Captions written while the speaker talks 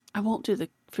I won't do the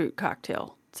fruit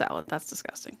cocktail salad. That's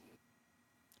disgusting.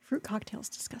 Fruit cocktail's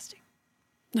disgusting.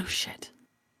 No shit.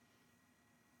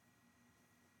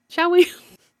 Shall we?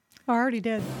 I already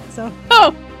did, so.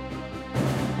 Oh!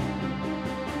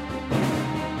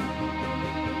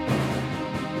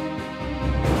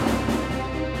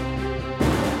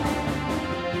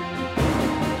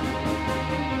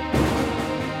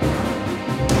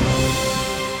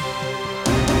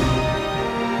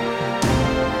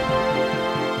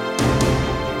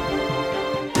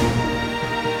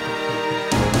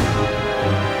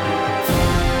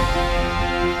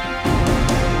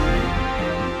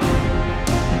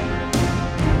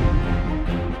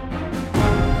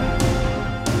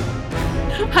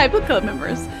 Hi, book club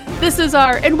members. This is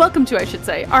and welcome to, I should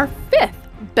say, our 5th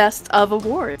Best of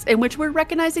Awards, in which we're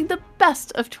recognizing the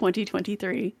best of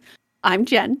 2023. I'm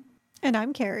Jen. And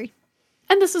I'm Carrie.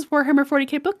 And this is Warhammer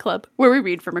 40k Book Club, where we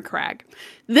read from a crag.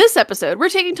 This episode, we're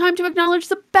taking time to acknowledge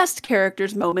the best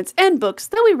characters, moments, and books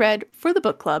that we read for the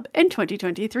book club in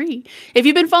 2023. If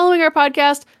you've been following our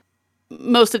podcast,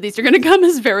 most of these are going to come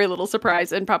as very little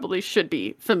surprise and probably should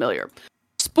be familiar.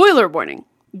 Spoiler warning.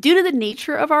 Due to the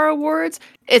nature of our awards,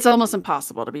 it's almost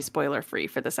impossible to be spoiler-free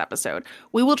for this episode.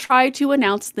 We will try to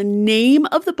announce the name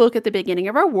of the book at the beginning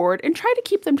of our award and try to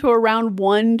keep them to around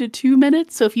 1 to 2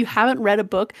 minutes. So if you haven't read a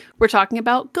book we're talking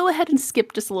about, go ahead and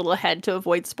skip just a little ahead to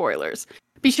avoid spoilers.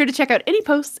 Be sure to check out any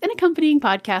posts and accompanying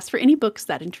podcasts for any books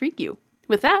that intrigue you.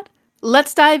 With that,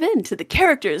 let's dive into the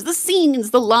characters, the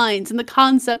scenes, the lines, and the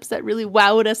concepts that really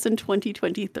wowed us in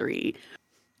 2023.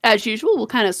 As usual, we'll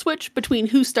kind of switch between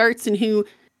who starts and who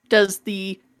does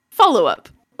the follow-up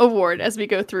award as we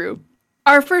go through.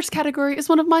 Our first category is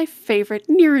one of my favorite,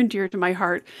 near and dear to my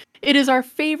heart. It is our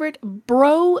favorite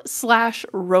bro/romance.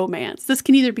 This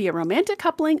can either be a romantic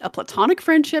coupling, a platonic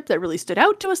friendship that really stood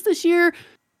out to us this year,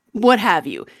 what have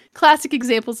you. Classic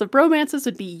examples of bromances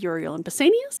would be Uriel and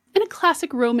Pausanias, and a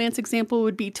classic romance example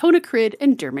would be Tona Crid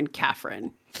and Dermot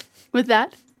Catherine. With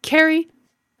that, Carrie,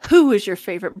 who is your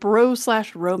favorite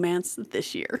bro/romance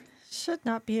this year? Should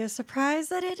not be a surprise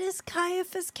that it is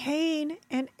Caiaphas Cain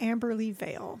and Amberly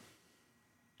Vale.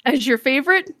 As your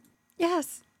favorite?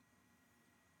 Yes.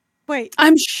 Wait.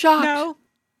 I'm shocked. No.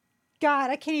 God,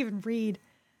 I can't even read.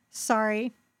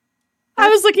 Sorry. I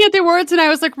was looking at the words and I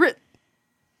was like, that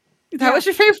was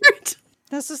your favorite?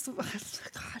 This is,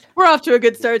 God. We're off to a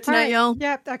good start tonight, right. y'all.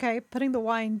 Yep. Okay. Putting the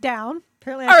wine down.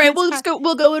 Apparently, all right,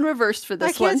 we'll go in reverse for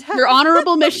this one. Your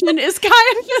honorable mission is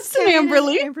Caiaphas and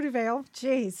Amberly. Amberly Vale.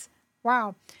 Jeez.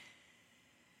 Wow.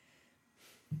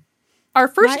 Our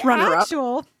first runner-up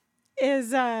actual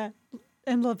is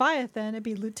in Leviathan. It'd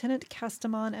be Lieutenant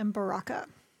Castamon and Baraka.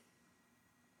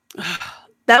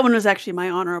 That one was actually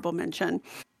my honorable mention.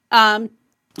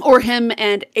 Or him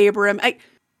and Abram.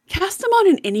 Castamon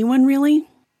and anyone really?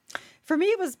 For me,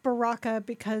 it was Baraka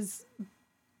because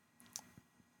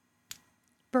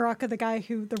Baraka, the guy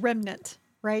the remnant,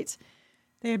 right?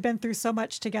 They had been through so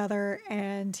much together,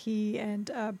 and he and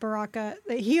Baraka,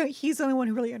 he's the only one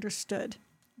who really understood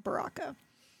Baraka.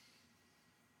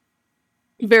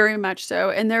 Very much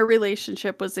so. And their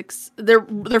relationship was,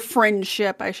 their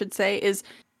friendship, I should say,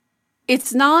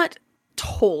 it's not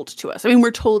told to us. I mean, we're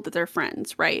told that they're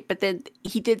friends, right? But then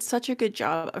he did such a good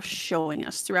job of showing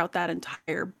us throughout that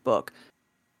entire book.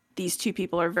 These two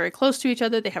people are very close to each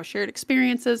other. They have shared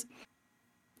experiences.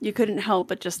 You couldn't help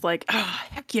but just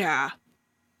heck yeah.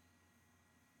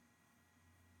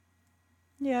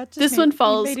 Yeah, it just one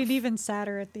falls. Made it even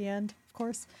sadder at the end, of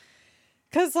course.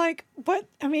 Because, what?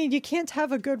 I mean, you can't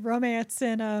have a good romance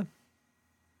in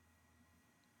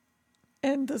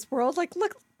this world. Look, why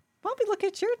don't we look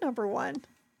at your number one?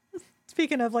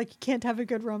 Speaking of, you can't have a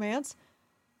good romance.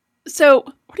 So,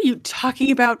 what are you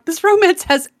talking about? This romance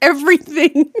has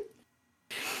everything.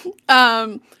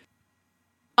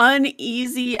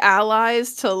 Uneasy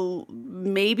allies to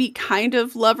maybe kind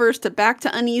of lovers to back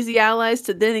to uneasy allies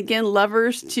to then again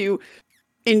lovers to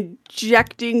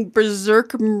injecting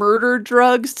berserk murder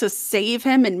drugs to save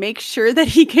him and make sure that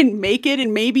he can make it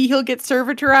and maybe he'll get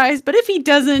servitorized. But if he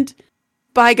doesn't,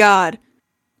 by God,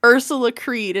 Ursula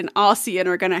Creed and Ossian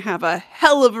are going to have a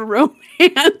hell of a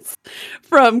romance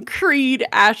from Creed,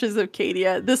 Ashes of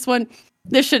Cadia.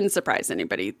 This shouldn't surprise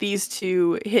anybody. These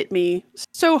two hit me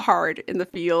so hard in the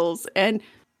feels. And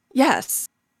yes,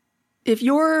 if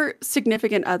your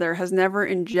significant other has never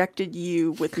injected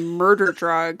you with murder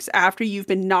drugs after you've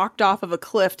been knocked off of a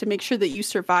cliff to make sure that you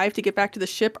survive to get back to the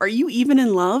ship, are you even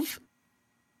in love?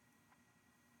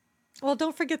 Well,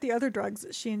 don't forget the other drugs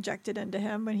that she injected into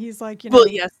him when he's like, well,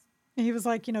 yes. He was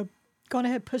like, go on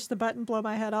ahead, push the button, blow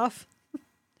my head off.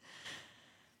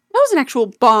 That was an actual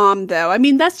bomb, though. I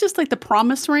mean, that's just like the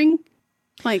promise ring.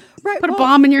 Like, Right, put a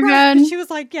bomb in your head. And she was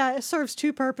like, yeah, it serves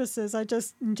two purposes. I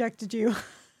just injected you.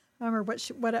 I don't remember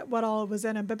what all was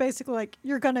in him. But basically, like,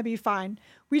 you're going to be fine.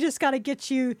 We just got to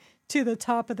get you to the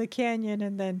top of the canyon.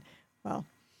 And then, well.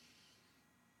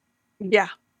 Yeah.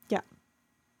 Yeah.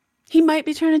 He might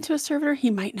be turned into a servitor. He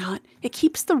might not. It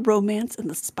keeps the romance and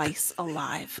the spice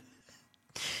alive.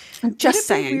 I'm just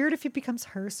saying. Would it be weird if he becomes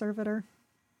her servitor?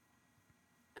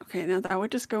 Okay, now that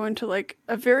would just go into like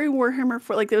a very Warhammer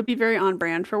for like, it would be very on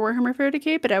brand for Warhammer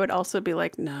 40k, but I would also be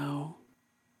like, no.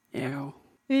 Ew.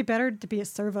 It'd be better to be a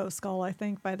servo skull, I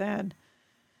think, by then.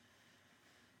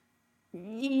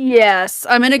 Yes,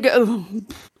 I'm gonna go.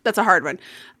 That's a hard one.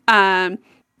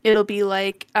 It'll be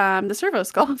like the servo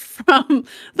skull from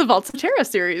the Vaults of Terra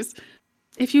series.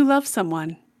 If you love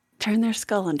someone, turn their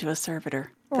skull into a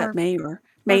servitor that may or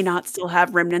may not still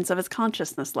have remnants of its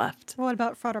consciousness left. What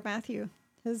about Frater Matthew?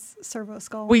 His servo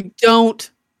skull. We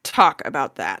don't talk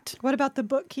about that. What about the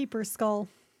bookkeeper skull?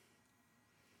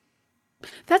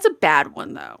 That's a bad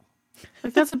one, though.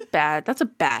 Like that's a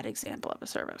bad example of a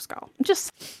servo skull.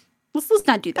 Just let's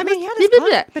not do that. I mean,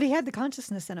 but he had the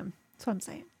consciousness in him. That's what I'm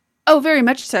saying. Oh, very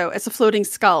much so. It's a floating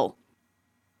skull.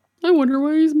 I wonder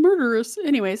why he's murderous.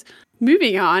 Anyways,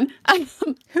 moving on.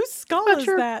 Whose skull is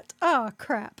that? Oh,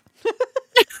 crap.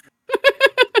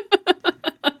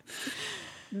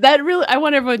 I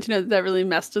want everyone to know that really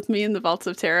messed with me in the Vaults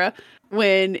of Terra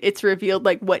when it's revealed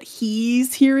like what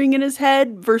he's hearing in his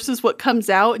head versus what comes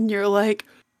out, and you're like,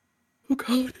 oh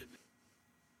god,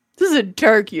 this is a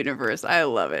dark universe. I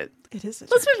love it. It is.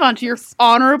 Let's move on to your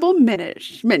honorable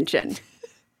mention.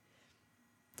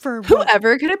 For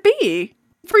whoever could it be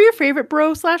for your favorite bro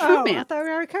 / romance? I thought we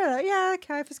already covered that. Yeah,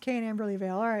 Caiaphas, Cain, Amberley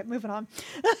Vale. All right, moving on.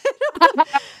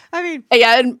 I mean,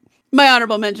 yeah, and my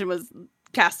honorable mention was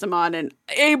Castamon and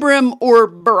Abram or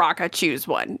Baraka. Choose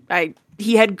one.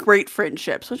 He had great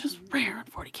friendships, which is rare in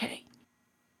 40k.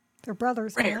 They're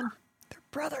brothers, rare. Man. They're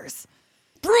brothers.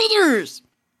 Brothers!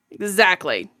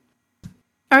 Exactly.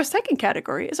 Our second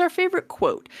category is our favorite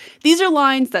quote. These are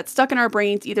lines that stuck in our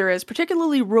brains either as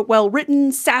particularly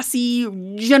well-written, sassy,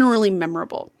 generally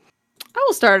memorable. I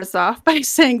will start us off by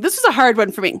saying this was a hard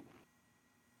one for me.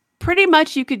 Pretty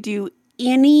much you could do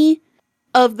any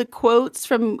of the quotes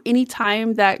from any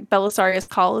time that Belisarius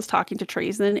Cawl is talking to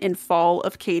Trazyn in Fall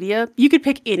of Cadia. You could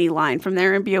pick any line from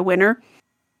there and be a winner.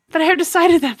 But I have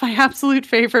decided that my absolute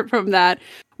favorite from that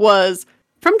was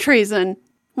from Trazyn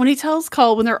when he tells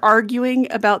Cawl when they're arguing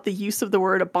about the use of the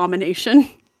word abomination.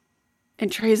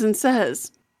 And Trazyn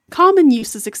says, common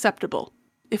use is acceptable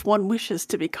if one wishes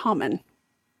to be common.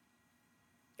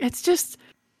 It's just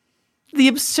the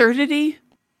absurdity,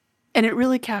 and it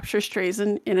really captures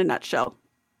Trazyn in a nutshell.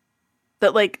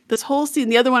 That like this whole scene,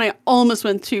 the other one I almost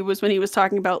went to was when he was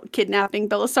talking about kidnapping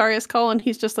Belisarius Cawl, and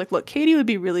he's just like, look, Cadia would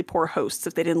be really poor hosts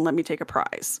if they didn't let me take a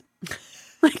prize.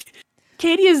 Like,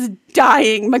 Cadia is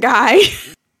dying, my guy.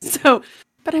 So,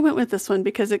 but I went with this one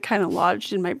because it kind of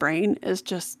lodged in my brain as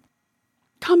just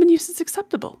common use is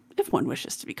acceptable if one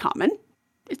wishes to be common.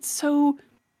 It's so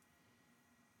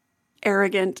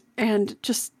arrogant and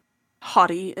just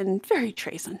haughty and very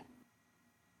Trazyn.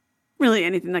 Really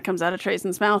anything that comes out of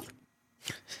Trazyn's mouth.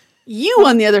 You,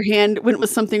 on the other hand, went with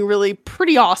something really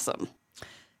pretty awesome.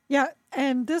 Yeah,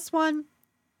 and this one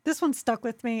stuck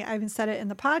with me. I even said it in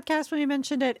the podcast when you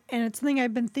mentioned it, and it's something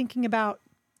I've been thinking about,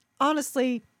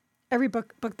 honestly, every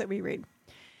book that we read.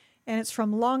 And it's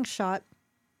from Longshot.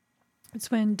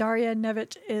 It's when Daria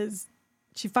Nevich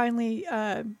she finally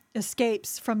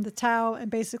escapes from the Tau and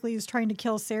basically is trying to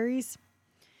kill Ceres.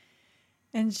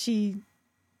 And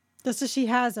just as she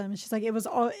has him, she's like, it was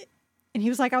all... And he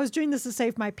was like, I was doing this to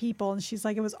save my people. And she's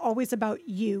like, it was always about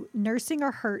you. Nursing a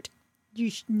hurt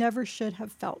you never should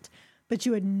have felt. But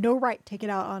you had no right to take it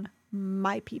out on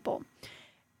my people.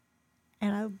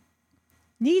 And I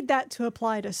need that to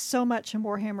apply to so much in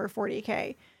Warhammer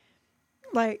 40k.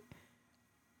 Like,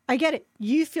 I get it.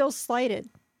 You feel slighted.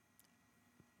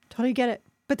 Totally get it.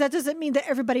 But that doesn't mean that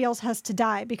everybody else has to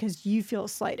die because you feel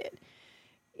slighted.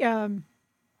 Same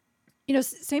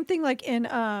thing like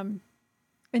in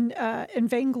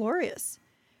Vainglorious,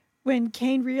 when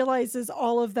Cain realizes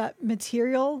all of that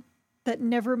material that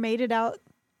never made it out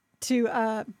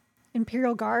to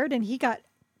Imperial Guard, and he got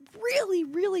really,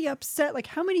 really upset. Like,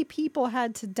 how many people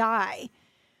had to die,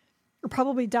 or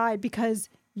probably died, because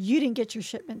you didn't get your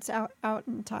shipments out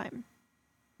in time?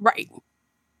 Right.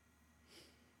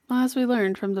 Well, as we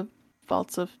learned from the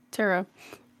Vaults of Terra,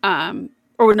 that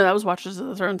was Watchers of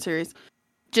the Throne series,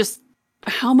 just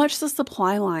how much the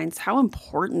supply lines, how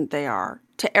important they are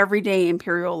to everyday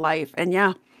Imperial life. And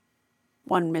yeah,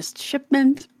 one missed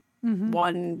shipment,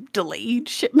 one delayed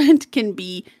shipment can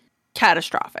be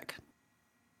catastrophic.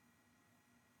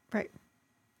 Right.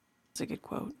 It's a good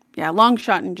quote. Yeah, long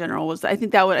shot in general was. I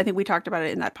think we talked about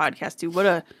it in that podcast too. What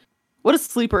a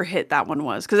sleeper hit that one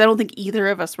was, because I don't think either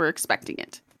of us were expecting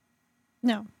it.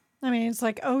 No. I mean, it's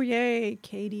like, oh, yay,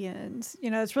 Cadians. You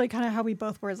know, it's really kind of how we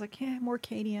both were. It's like, yeah, more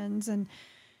Cadians. And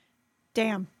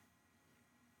damn.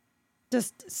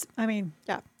 Just, I mean,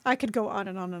 yeah, I could go on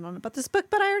and on and on about this book,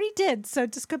 but I already did. So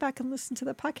just go back and listen to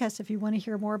the podcast if you want to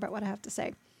hear more about what I have to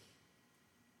say.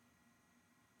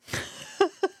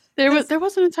 There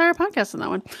was an entire podcast on that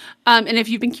one. And if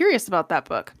you've been curious about that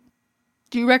book,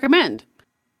 do you recommend?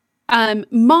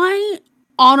 My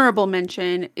honorable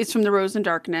mention is from The Rose in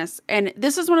Darkness, and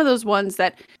this is one of those ones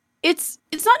that it's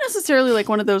not necessarily like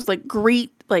one of those like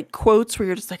great like quotes where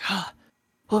you're just like, oh,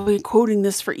 well, we've been quoting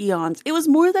this for eons. It was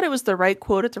more that it was the right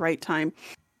quote at the right time.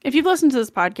 If you've listened to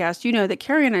this podcast, you know that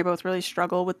Carrie and I both really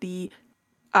struggle with the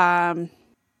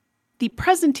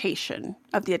presentation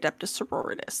of the Adeptus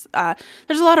Sororitas.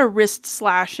 There's a lot of wrist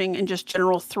slashing and just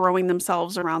general throwing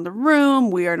themselves around the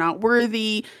room. We are not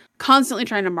worthy. Constantly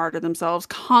trying to martyr themselves.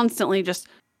 Constantly just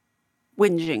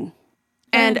whinging.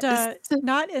 And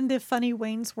not in the funny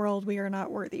Wayne's World, we are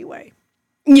not worthy way.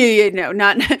 Yeah, no,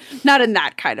 not in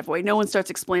that kind of way. No one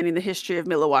starts explaining the history of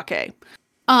Milwaukee.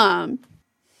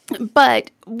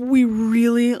 But we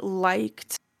really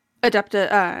liked we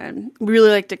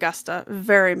really liked Augusta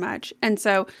very much. And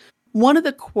so one of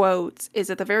the quotes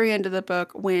is at the very end of the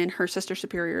book when her sister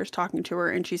superior is talking to her,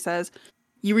 and she says,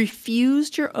 "You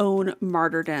refused your own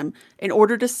martyrdom in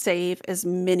order to save as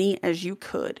many as you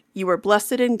could. You were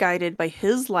blessed and guided by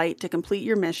his light to complete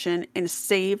your mission and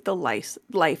save the life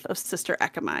of Sister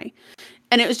Ekamai."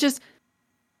 And it was just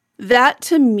that,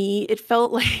 to me, it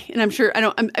felt like, and I'm sure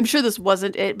this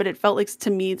wasn't it, but it felt like, to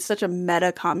me, such a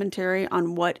meta commentary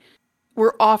on what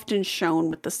we're often shown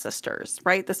with the sisters,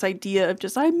 right? This idea of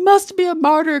just, I must be a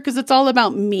martyr because it's all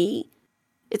about me.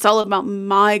 It's all about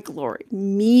my glory,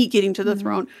 me getting to the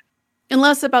throne, and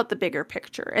less about the bigger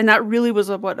picture. And that really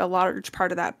was what a large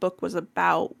part of that book was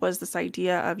about, was this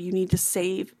idea of you need to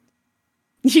save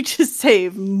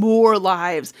more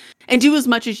lives and do as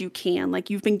much as you can. Like,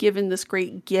 you've been given this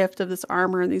great gift of this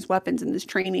armor and these weapons and this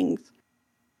training.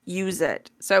 Use it.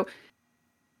 So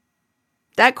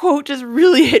that quote just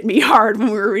really hit me hard when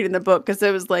we were reading the book, because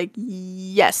it was like,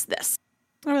 yes, this.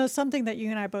 Well, something that you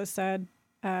and I both said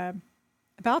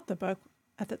about the book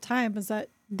at the time was that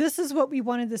this is what we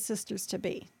wanted the sisters to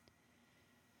be.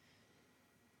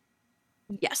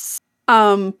 Yes.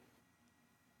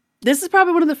 This is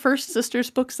probably one of the first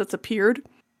sisters books that's appeared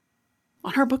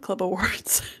on our book club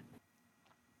awards.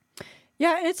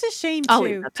 Yeah, it's a shame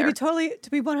too, to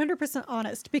be 100%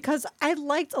 honest, because I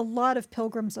liked a lot of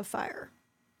Pilgrims of Fire.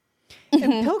 Mm-hmm.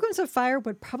 And Pilgrims of Fire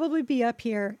would probably be up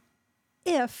here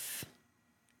if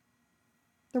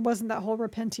there wasn't that whole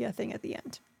Repentia thing at the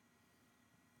end.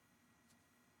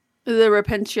 The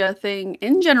Repentia thing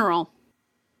in general,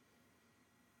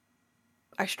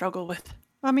 I struggle with.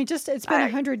 I mean, it's been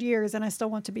 100 years and I still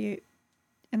want to be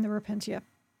in the Repentia.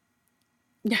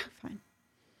 Yeah. Fine.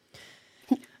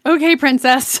 Okay,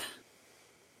 princess.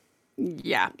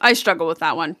 Yeah, I struggle with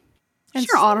that one. And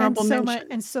your honorable mention.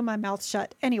 And so my mouth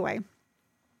shut. Anyway,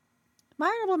 my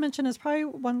honorable mention is probably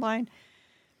one line.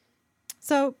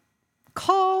 So,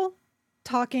 Call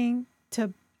talking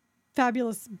to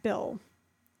Fabulous Bill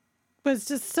was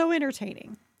just so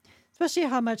entertaining. Especially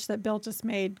how much that Bill just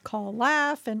made Call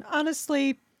laugh. And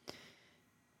honestly,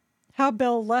 how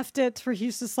Bill left it, where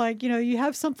he's just like, you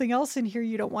have something else in here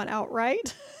you don't want out,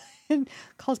 right? And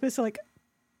Call's basically like,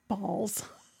 balls.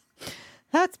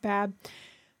 That's bad.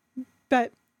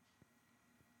 But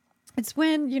it's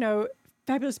when,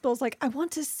 Fabulous Bill's like, I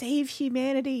want to save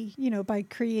humanity, by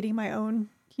creating my own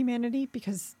humanity,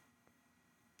 because,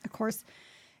 of course.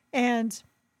 And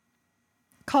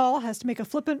Call has to make a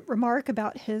flippant remark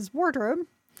about his wardrobe.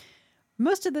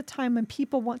 Most of the time when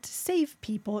people want to save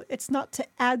people, it's not to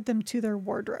add them to their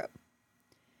wardrobe.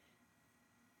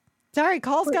 Sorry,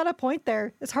 Call's got a point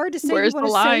there. It's hard to say you want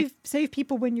to save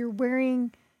people when you're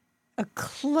wearing a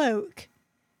cloak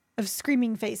of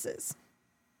screaming faces.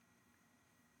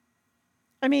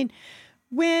 I mean,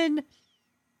 when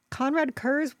Conrad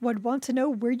Kurz would want to know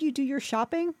where you do your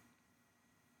shopping,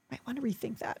 I want to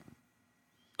rethink that.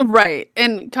 Right.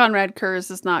 And Conrad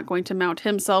Kurz is not going to mount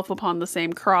himself upon the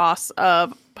same cross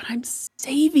of, but I'm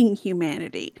saving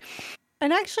humanity.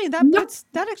 And actually, that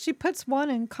actually puts one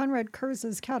in Conrad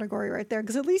Kurz's category right there,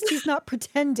 because at least he's not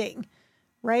pretending,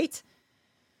 right?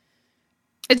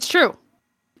 It's true.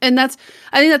 And I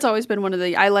think that's always been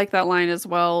I like that line as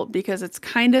well, because it's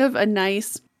kind of a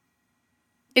nice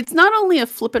It's not only a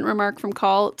flippant remark from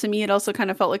Call, to me it also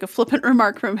kind of felt like a flippant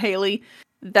remark from Haley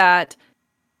that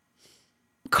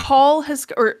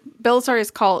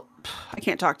Belisarius Call, I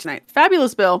can't talk tonight.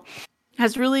 Fabulous Bill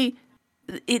has really,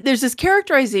 there's this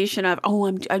characterization of,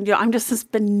 I'm just this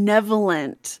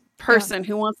benevolent person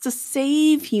who wants to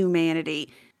save humanity.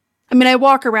 I mean, I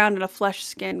walk around in a flesh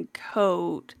skin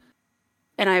coat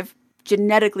and I've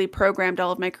genetically programmed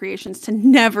all of my creations to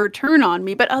never turn on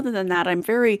me. But other than that, I'm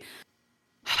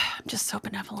just so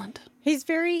benevolent. He's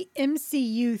very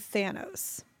MCU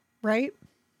Thanos, right?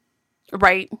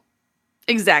 Right.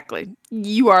 Exactly.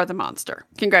 You are the monster.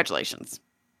 Congratulations.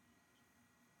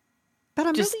 But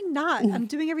I'm really not. I'm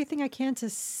doing everything I can to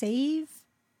save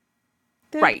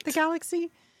the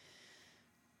galaxy.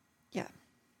 Yeah.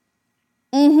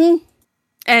 Mm-hmm.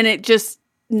 And it just,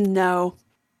 no.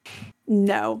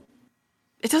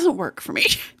 It doesn't work for me.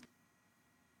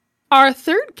 Our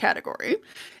third category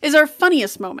is our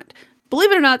funniest moment.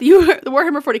 Believe it or not, the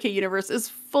Warhammer 40k universe is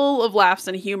full of laughs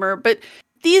and humor, but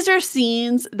these are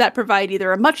scenes that provide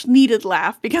either a much needed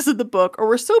laugh because of the book or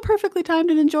were so perfectly timed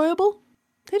and enjoyable,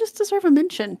 they just deserve a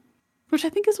mention, which I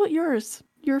think is what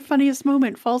your funniest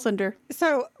moment falls under.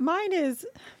 So mine is,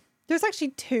 there's actually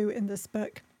two in this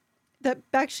book that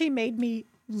actually made me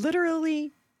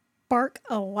literally bark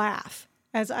a laugh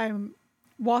as I'm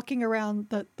walking around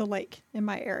the lake in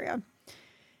my area.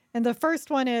 And the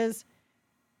first one is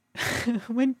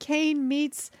when Cain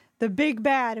meets the big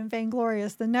bad in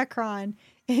Vainglorious, the Necron,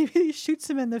 and he shoots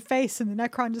him in the face and the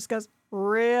Necron just goes,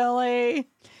 really?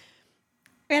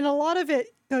 And a lot of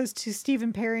it goes to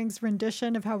Stephen Perring's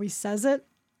rendition of how he says it.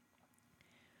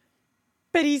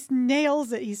 But he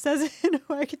nails it. He says it in a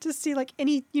way I could just see like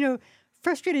any,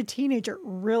 frustrated teenager.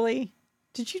 Really?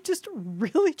 Did you just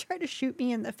really try to shoot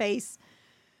me in the face?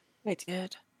 I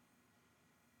did.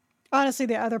 Honestly,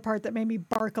 the other part that made me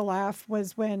bark a laugh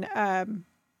was when I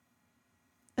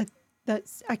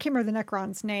can't remember the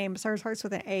Necron's name. Starts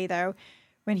with an A though.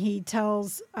 When he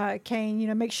tells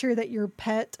Cain, make sure that your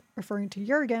pet, referring to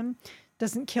Jurgen,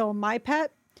 doesn't kill my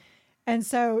pet. And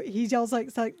so he yells like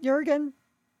Jurgen,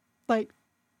 like,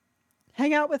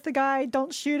 hang out with the guy,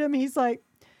 don't shoot him. He's like,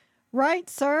 right,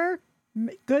 sir.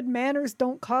 Good manners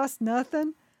don't cost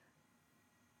nothing.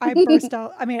 I burst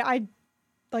out. I mean, I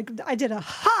did a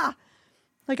ha,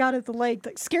 like out of the lake,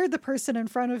 like scared the person in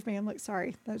front of me. I'm like,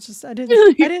 sorry, that's just I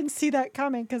didn't see that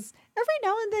coming, because every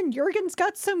now and then Jurgen's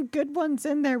got some good ones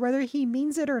in there, whether he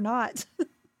means it or not.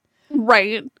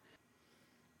 Right.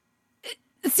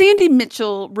 Sandy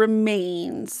Mitchell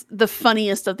remains the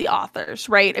funniest of the authors,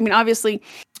 right? I mean, obviously,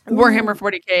 Warhammer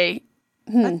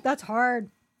 40k. That's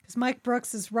hard. Mike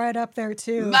Brooks is right up there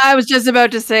too. I was just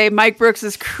about to say Mike Brooks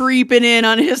is creeping in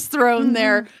on his throne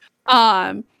there.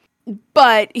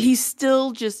 But he's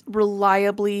still just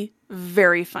reliably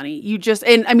very funny.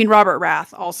 And I mean, Robert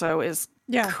Rath also is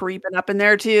creeping up in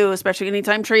there too, especially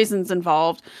anytime Trazen's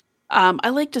involved. I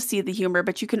like to see the humor,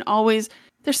 but you can always,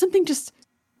 there's something just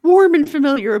warm and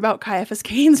familiar about Caiaphas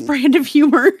Cain's brand of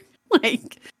humor.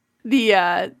 Like,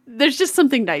 there's just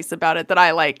something nice about it that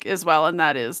I like as well, and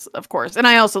that is, of course, and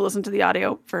I also listen to the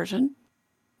audio version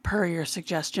per your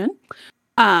suggestion.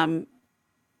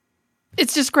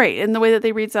 It's just great, and the way that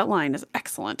they reads that line is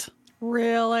excellent.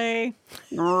 Really?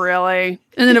 And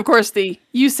then, of course,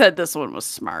 you said this one was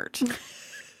smart.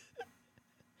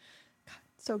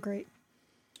 So great.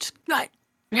 Just gut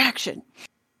reaction.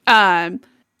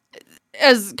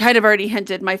 As kind of already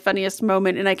hinted, my funniest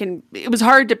moment, and it was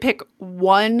hard to pick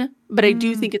one, but I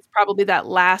do think it's probably that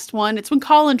last one. It's when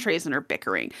Colin and Trazen are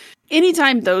bickering.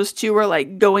 Anytime those two are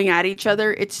like going at each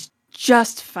other, it's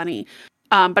just funny.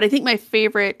 But I think my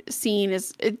favorite scene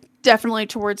is definitely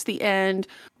towards the end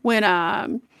when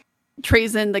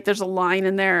Trazen, like there's a line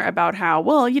in there about how,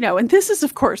 well, and this is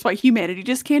of course why humanity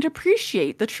just can't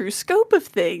appreciate the true scope of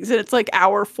things. And it's like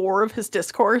hour 4 of his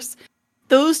discourse.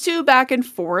 Those two back and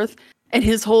forth. And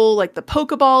his whole, like, the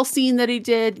Pokeball scene that he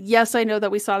did. Yes, I know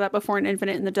that we saw that before in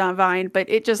Infinite and the Divine, but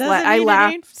it just, I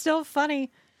laughed. It ain't still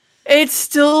funny. It's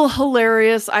still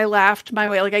hilarious. I laughed my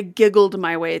way, like, I giggled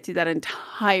my way through that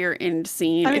entire end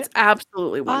scene. It's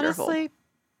absolutely wonderful. Honestly,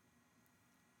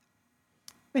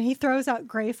 when he throws out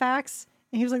Greyfax,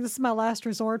 and he was like, this is my last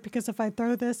resort, because if I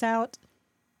throw this out,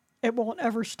 it won't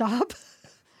ever stop.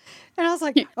 And I was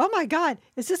like, oh my God,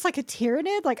 is this like a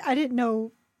Tyrannid? Like, I didn't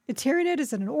know. A Tyrannid?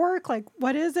 Is it an orc? Like,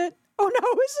 what is it? Oh no,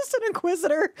 it's just an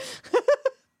Inquisitor.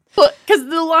 Well, because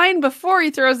the line before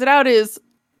he throws it out is,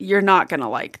 you're not going to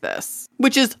like this.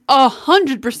 Which is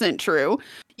 100% true.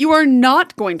 You are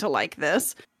not going to like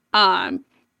this.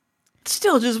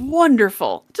 still just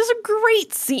wonderful. Just a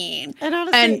great scene. And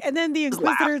honestly, and then the just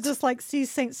Inquisitor laughed. just like sees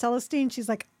Saint Celestine. She's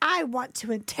like, I want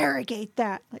to interrogate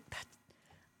that. Like that.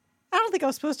 I don't think I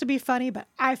was supposed to be funny, but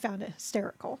I found it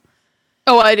hysterical.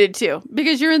 Oh, I did too.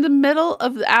 Because you're in the middle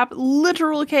of the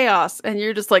literal chaos and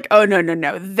you're just like, oh,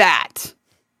 no, that.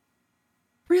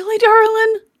 Really,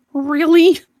 darling?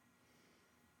 Really?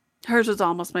 Hers was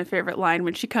almost my favorite line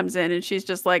when she comes in and she's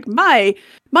just like, my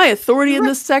authority in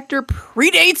this sector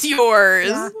predates yours.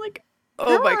 Yeah. Like,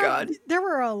 oh my God. There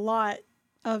were a lot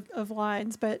of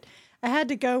lines, but I had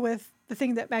to go with the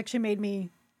thing that actually made me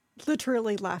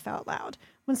literally laugh out loud.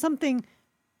 When something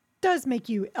does make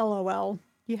you LOL,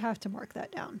 you have to mark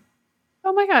that down.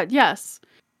 Oh my God, yes.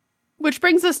 Which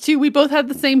brings us to, we both had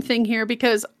the same thing here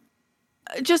because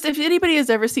just if anybody has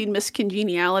ever seen Miss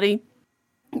Congeniality,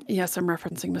 yes, I'm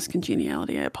referencing Miss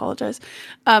Congeniality, I apologize.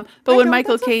 But when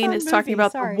Michael Caine is talking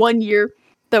about the one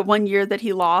year that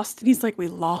he lost, and he's like, we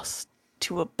lost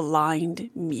to a blind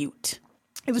mute.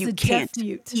 It was a deaf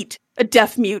mute. Beat a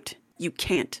deaf mute. You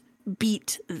can't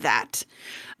beat that.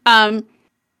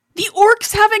 The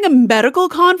orcs having a medical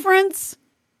conference,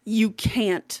 you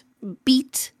can't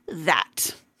beat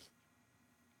that.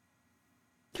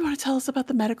 Do you want to tell us about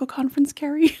the medical conference,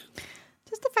 Carrie?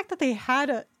 Just the fact that they had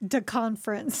a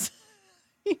conference.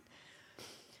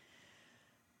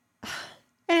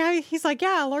 And he's like,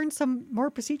 yeah, I learned some more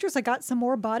procedures. I got some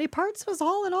more body parts. It was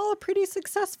all in all a pretty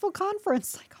successful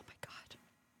conference. Like, oh my God.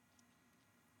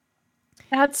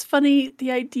 That's funny.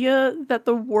 The idea that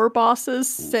the war bosses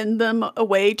send them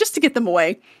away just to get them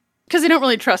away because they don't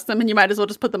really trust them and you might as well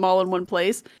just put them all in one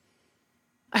place.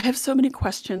 I have so many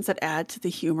questions that add to the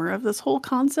humor of this whole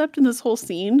concept and this whole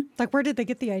scene. Like, where did they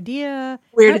get the idea?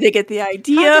 Where did they get the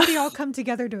idea? How did they all come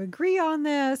together to agree on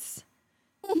this?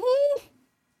 Mm-hmm.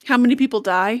 How many people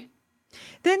die?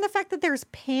 Then the fact that there's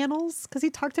panels, because he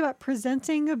talked about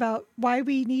presenting about why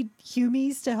we need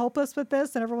humies to help us with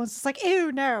this, and everyone's just like,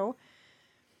 ew, no.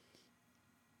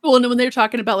 Well, and when they're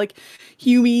talking about like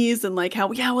humies and like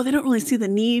how, yeah, well, they don't really see the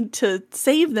need to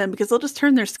save them because they'll just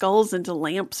turn their skulls into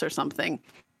lamps or something.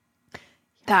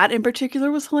 That in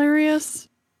particular was hilarious.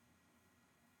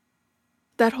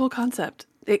 That whole concept.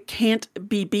 It can't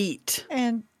be beat.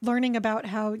 And learning about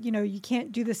how, you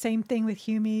can't do the same thing with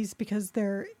humies because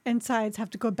their insides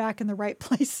have to go back in the right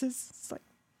places. It's like...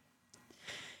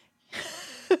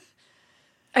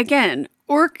 Again,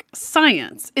 orc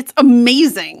science. It's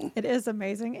amazing. It is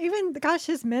amazing. Even, gosh,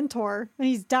 his mentor, when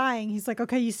he's dying, he's like,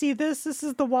 okay, you see this? This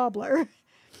is the wobbler.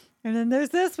 And then there's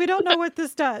this. We don't know what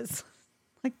this does.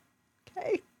 Like,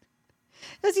 okay.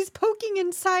 As he's poking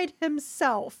inside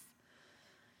himself.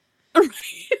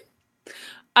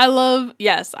 I love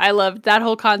that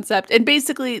whole concept. And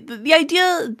basically, the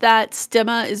idea that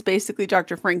Stemma is basically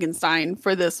Dr. Frankenstein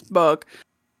for this book,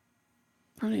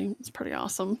 it's pretty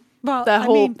awesome. Well,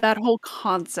 that whole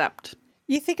concept.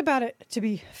 You think about it, to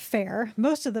be fair,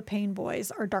 most of the Pain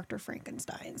Boys are Dr.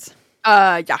 Frankensteins.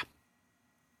 Yeah.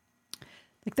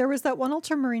 Like there was that one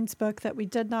Ultramarines book that we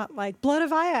did not like, Blood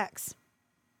of Ix.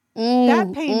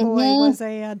 That Pain Boy was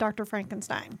a Dr.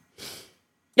 Frankenstein.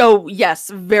 Oh, yes,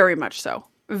 very much so.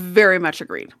 Very much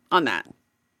agreed on that.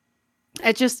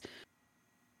 It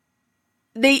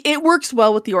works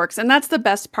well with the orcs, and that's the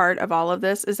best part of all of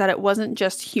this is that it wasn't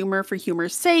just humor for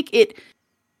humor's sake. It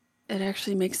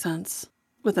actually makes sense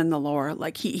within the lore.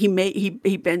 Like he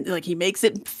makes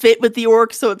it fit with the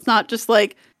orcs, so it's not just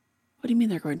like, what do you mean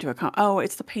they're going to oh,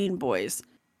 it's the Pain Boys.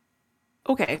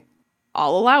 Okay,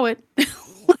 I'll allow it.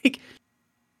 Like,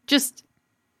 just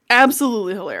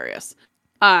absolutely hilarious.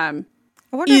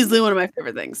 Easily one of my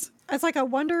favorite things. It's like, I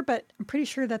wonder, but I'm pretty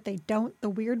sure that they don't. The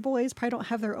Weird Boys probably don't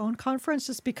have their own conference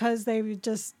just because they would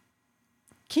just...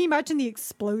 Can you imagine the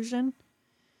explosion?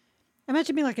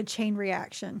 Imagine being like a chain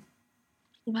reaction.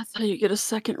 That's how you get a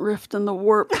second rift in the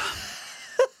warp.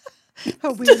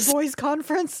 A Weird Boys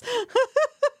conference?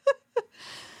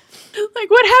 Like,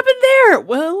 what happened there?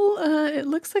 Well, it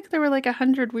looks like there were like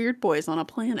 100 Weird Boys on a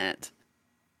planet.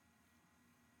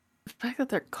 The fact that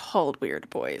they're called Weird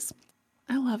Boys.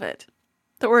 I love it.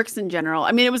 The orcs in general.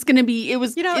 I mean,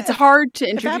 it's hard to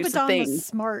introduce a thing. Was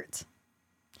smart.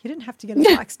 He didn't have to get a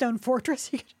Blackstone fortress.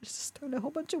 He could just throw a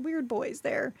whole bunch of Weird Boys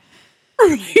there.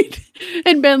 Right.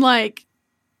 And been like,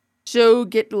 Joe,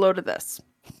 get a load of this.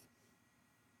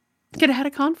 Could have had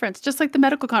a conference, just like the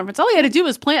medical conference. All he had to do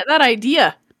was plant that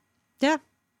idea. Yeah.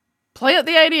 Plant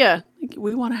the idea.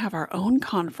 We want to have our own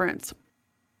conference.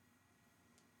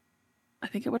 I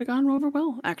think it would have gone over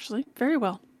well, actually. Very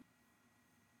well.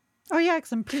 Oh, yeah,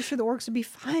 because I'm pretty sure the orcs would be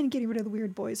fine getting rid of the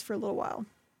Weird Boys for a little while.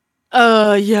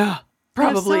 Yeah.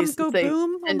 Probably. Some go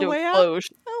boom on the way out. Oh,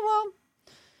 well.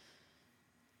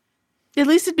 At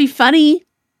least it'd be funny.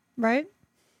 Right?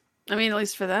 I mean, at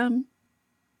least for them.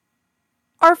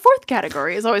 Our fourth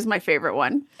category is always my favorite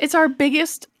one. It's our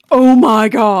biggest, oh my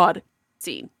god,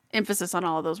 scene. Emphasis on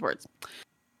all of those words.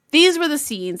 These were the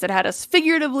scenes that had us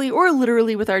figuratively or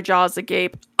literally with our jaws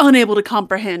agape, unable to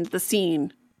comprehend the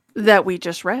scene that we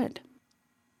just read.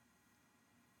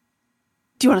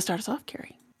 Do you want to start us off,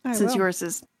 Carrie? Since yours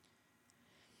is...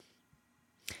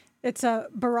 It's a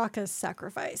Baraka's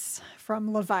sacrifice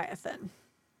from Leviathan.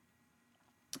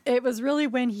 It was really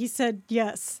when he said,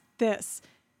 yes, this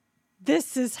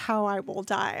is how I will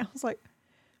die. I was like,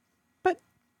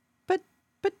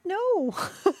 but no.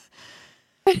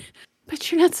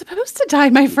 But you're not supposed to die,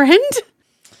 my friend.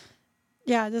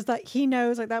 Yeah, just like he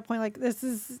knows at that point, like, this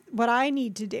is what I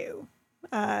need to do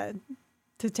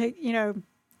to take,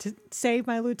 to save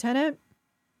my lieutenant,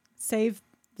 save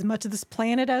as much of this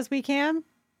planet as we can.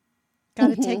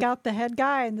 Got to take out the head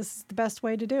guy, and this is the best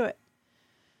way to do it.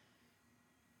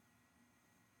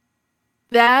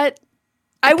 That,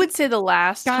 I would say the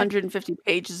last 150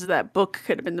 pages of that book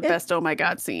could have been the best oh my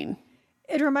god scene.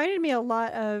 It reminded me a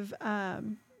lot of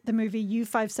the movie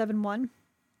U-571.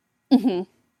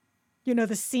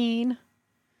 The scene.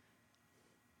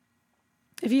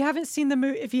 If you haven't seen the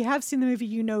movie, if you have seen the movie,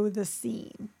 you know the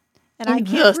scene. And I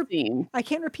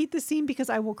can't repeat the scene because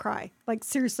I will cry. Like,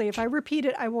 seriously, if I repeat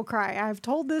it, I will cry. I've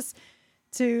told this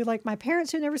to like my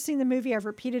parents who've never seen the movie. I've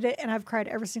repeated it and I've cried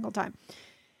every single time.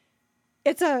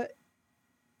 It's a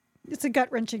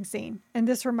gut-wrenching scene. And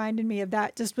this reminded me of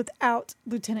that, just without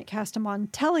Lieutenant Castamon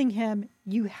telling him,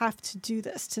 you have to do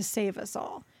this to save us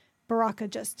all. Baraka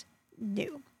just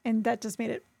knew. And that just made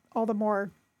it all the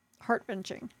more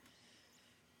heart-wrenching.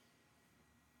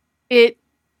 It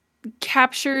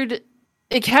captured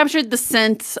the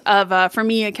sense of, for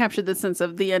me, it captured the sense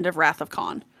of the end of Wrath of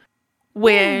Khan.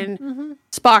 When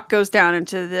Spock goes down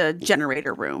into the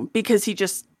generator room, because he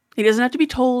doesn't have to be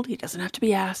told. He doesn't have to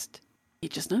be asked. He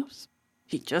just knows.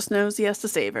 He just knows he has to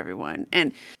save everyone.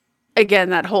 And again,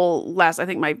 that whole last, I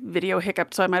think my video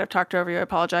hiccuped, so I might have talked over you. I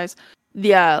apologize.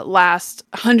 The last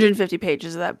 150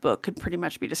 pages of that book could pretty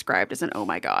much be described as an oh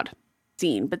my god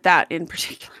scene. But that in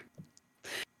particular,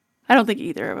 I don't think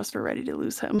either of us were ready to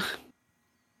lose him.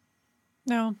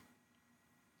 No.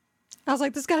 I was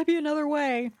like, there's got to be another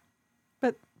way.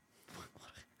 But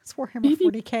it's Warhammer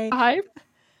 40k. Of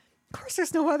course,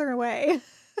 there's no other way.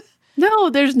 No,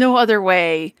 there's no other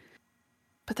way.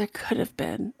 But there could have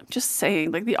been. I'm just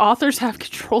saying, like, the authors have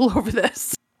control over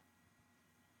this.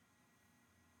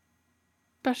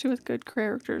 Especially with good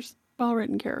characters.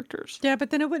 Well-written characters. Yeah, but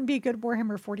then it wouldn't be a good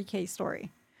Warhammer 40k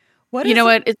story. What?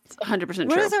 It's 100% true.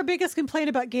 What is our biggest complaint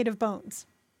about Gate of Bones?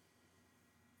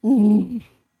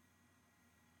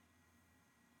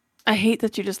 I hate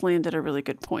that you just landed a really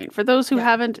good point. For those who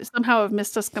haven't somehow have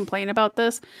missed us complain about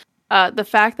this, the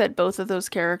fact that both of those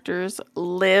characters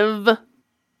live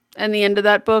in the end of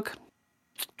that book,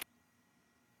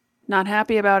 not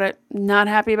happy about it. Not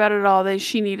happy about it at all.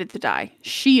 She needed to die.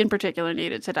 She in particular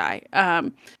needed to die.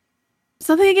 It's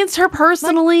nothing against her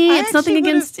personally. It's nothing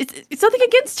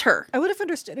against her. I would have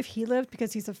understood if he lived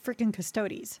because he's a freaking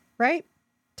Custodes, right?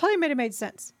 Totally made it made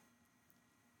sense.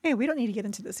 Hey, we don't need to get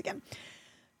into this again.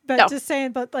 But just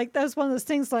saying, but like that was one of those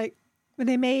things like when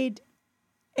they made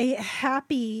a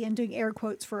happy, and doing air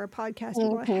quotes for a podcast,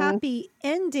 a happy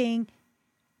ending,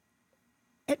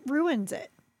 it ruins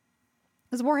it.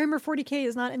 Because Warhammer 40k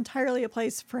is not entirely a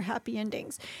place for happy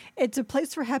endings. It's a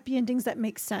place for happy endings that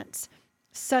make sense,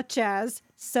 such as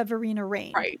Severina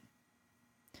Rain.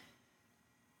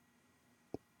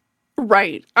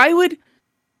 Right.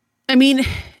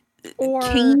 Or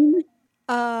Kane?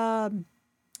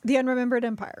 The Unremembered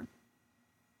Empire.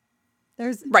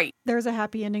 There's a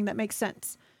happy ending that makes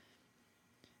sense.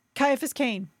 Caiaphas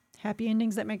Cain, happy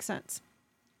endings that make sense.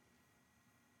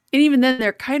 And even then,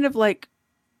 they're kind of like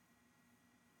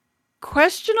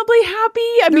questionably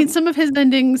happy. Some of his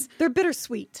endings, they're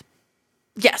bittersweet.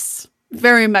 Yes,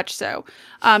 very much so.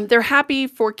 They're happy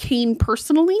for Cain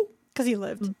personally. Because he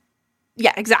lived.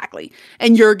 Yeah, exactly.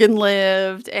 And Jurgen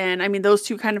lived. And those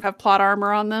two kind of have plot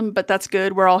armor on them, but that's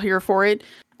good. We're all here for it.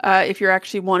 If you're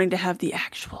actually wanting to have the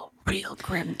actual real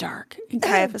grim dark in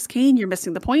Caiaphas Cain, you're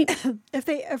missing the point. If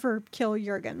they ever kill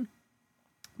Jurgen,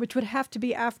 which would have to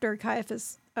be after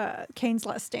Caiaphas Cain's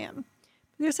Last Stand.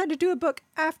 They decided to do a book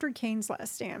after Cain's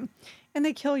Last Stand, and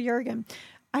they kill Jurgen.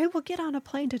 I will get on a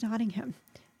plane to Nottingham,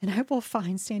 and I will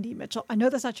find Sandy Mitchell. I know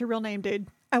that's not your real name, dude.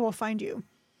 I will find you.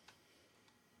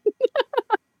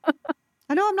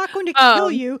 I know I'm not going to kill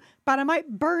you, but I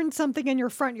might burn something in your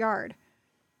front yard.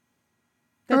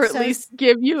 Or at least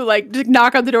give you, to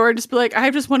knock on the door and just be like, I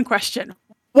have just one question.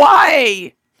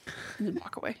 Why? and then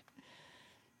walk away.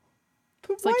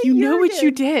 But It's like, why you know what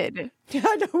you Jurgen? did. Yeah,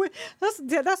 I know.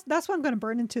 That's what I'm going to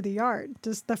burn into the yard.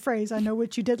 Just the phrase, "I know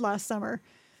what you did last summer."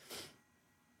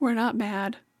 We're not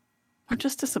mad. We're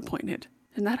just disappointed.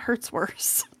 And that hurts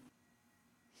worse.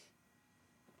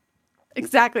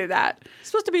 Exactly that.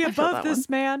 Supposed to be I feel above that this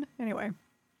man. Anyway.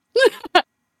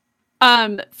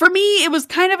 For me, it was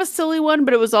kind of a silly one,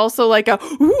 but it was also like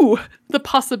the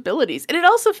possibilities. And it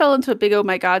also fell into a big oh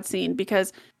my god scene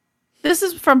because this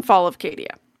is from Fall of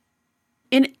Cadia.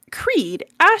 In Creed,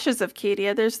 Ashes of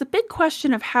Cadia, there's the big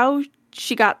question of how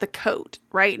she got the coat,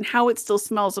 right? And how it still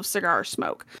smells of cigar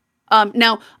smoke.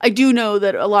 Now, I do know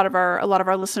that a lot of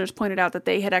our listeners pointed out that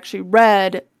they had actually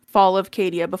read Fall of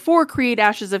Cadia before Creed,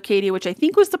 Ashes of Cadia, which I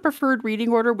think was the preferred reading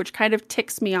order, which kind of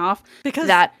ticks me off Because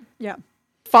that yeah.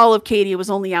 Fall of Cadia was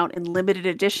only out in limited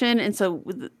edition, and so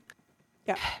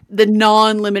Yeah. the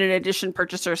non-limited edition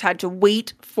purchasers had to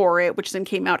wait for it, which then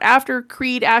came out after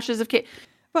Creed, Ashes of Cadia.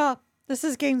 Well, this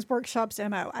is Games Workshop's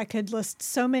MO. I could list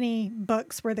so many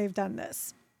books where they've done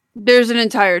this. There's an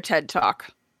entire TED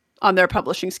Talk on their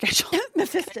publishing schedule.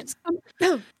 Mephiston.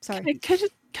 Sorry. Can I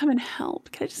just come and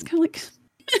help? Can I just kind of like...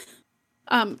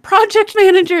 project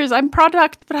managers. I'm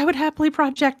product, but I would happily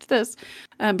project this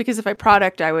because if I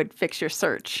product, I would fix your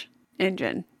search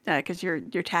engine because your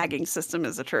tagging system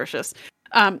is atrocious.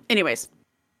 Anyways,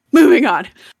 moving on.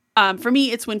 For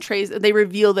me, it's when they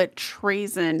reveal that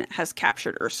Trazyn has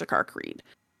captured Ursarkar Creed.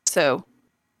 So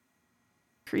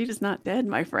Creed is not dead,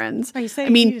 my friends. Are you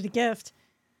saying he needed a gift?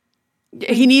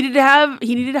 He needed to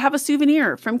have a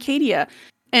souvenir from Cadia,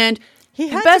 and he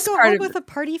had best to go home with a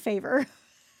party favor.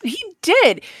 He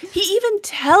did. He even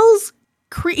tells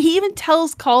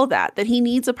Call that he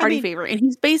needs a party favor, and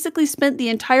he's basically spent the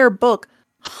entire book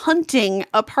hunting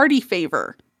a party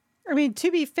favor. I mean,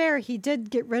 to be fair, he did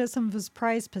get rid of some of his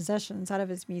prized possessions out of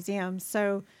his museum,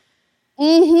 so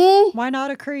why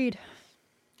not a Creed?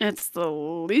 It's the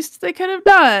least they could have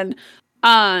done.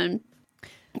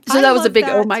 So that was a big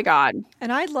oh my god.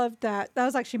 And I loved that. That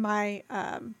was actually my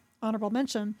honorable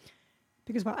mention.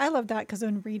 Because I love that because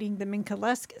I'm reading the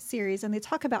Minkalesk series and they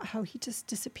talk about how he just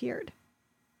disappeared.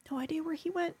 No idea where he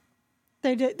went.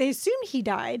 They assumed he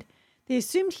died. They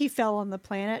assumed he fell on the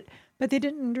planet, but they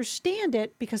didn't understand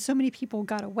it because so many people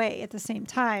got away at the same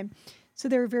time. So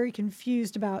they were very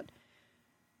confused about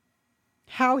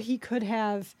how he could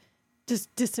have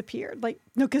just disappeared. Like,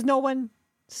 no, because no one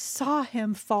saw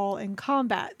him fall in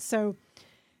combat. So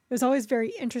it was always very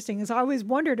interesting. Because I always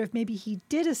wondered if maybe he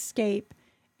did escape.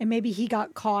 And maybe he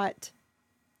got caught,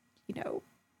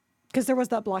 because there was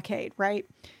that blockade, right?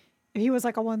 He was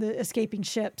like on one of the escaping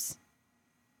ships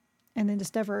and then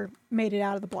just never made it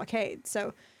out of the blockade.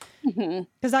 So,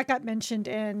 because that got mentioned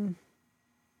in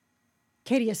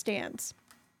Cadia Stands.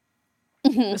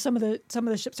 Some of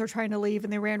the ships are trying to leave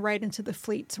and they ran right into the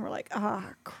fleets and we're like,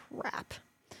 crap.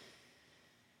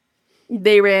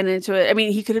 They ran into it. I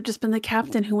mean, he could have just been the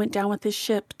captain who went down with his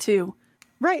ship too.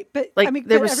 Right, but like,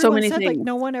 there were so many things. Like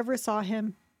no one ever saw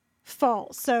him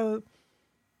fall. So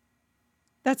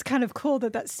that's kind of cool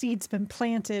that seed's been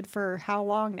planted for how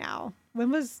long now?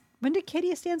 When did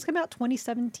Cadia Stands come out?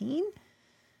 2017?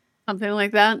 Something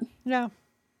like that. Yeah.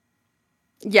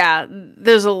 Yeah,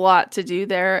 there's a lot to do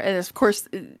there, and of course,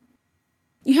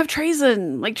 you have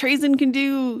Trazyn. Like Trazyn can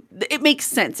do. It makes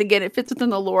sense. Again, it fits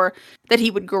within the lore that he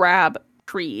would grab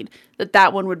Creed.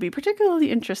 That one would be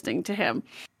particularly interesting to him.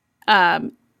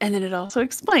 And then it also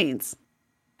explains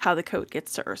how the coat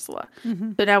gets to Ursula.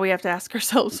 So now we have to ask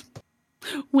ourselves,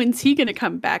 when's he going to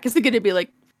come back? Is it going to be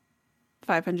like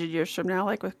 500 years from now,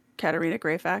 like with Katarina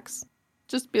Greyfax?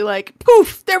 Just be like,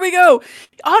 poof, there we go.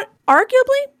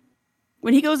 Arguably,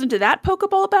 when he goes into that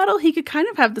Pokeball battle, he could kind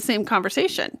of have the same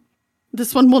conversation.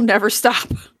 This one will never stop.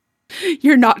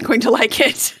 You're not going to like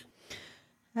it.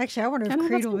 Actually, I wonder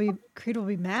if Creed will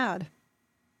be mad.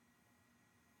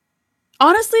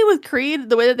 Honestly, with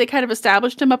Creed, the way that they kind of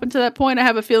established him up until that point, I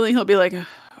have a feeling he'll be like,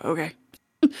 okay,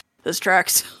 this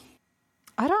tracks.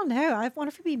 I don't know. I wonder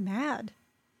if he'd be mad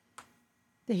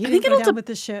that he didn't go down with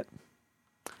the ship.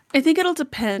 I think it'll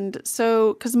depend.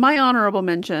 So, because my honorable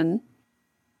mention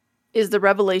is the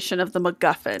revelation of the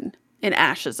MacGuffin in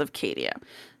Ashes of Cadia.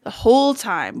 The whole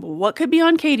time, what could be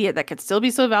on Cadia that could still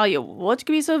be so valuable? What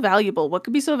could be so valuable? What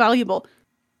could be so valuable?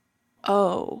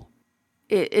 Oh.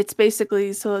 It's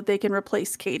basically so that they can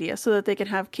replace Cadia, so that they can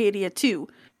have Cadia 2,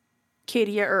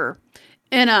 Cadia-er.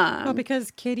 And well,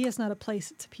 because Cadia is not a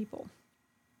place, it's a people.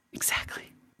 Exactly.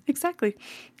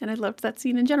 And I loved that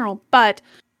scene in general. But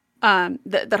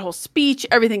that whole speech,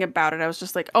 everything about it, I was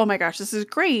just like, oh my gosh, this is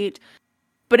great.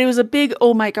 But it was a big,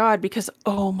 oh my God, because,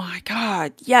 oh my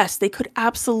God, yes, they could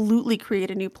absolutely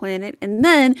create a new planet. And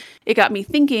then it got me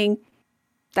thinking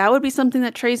that would be something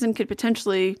that Trazen could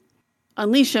potentially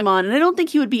unleash him on. And I don't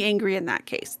think he would be angry in that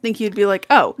case. I think he'd be like,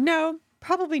 oh. No,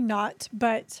 probably not.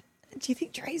 But do you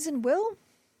think Trazen will?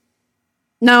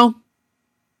 No.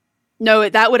 No,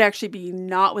 that would actually be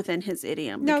not within his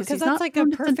idiom. No, because that's like a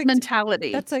perfect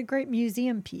mentality. That's a great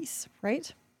museum piece,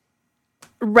 right?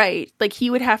 Right. Like he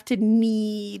would have to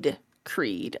need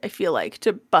Creed, I feel like,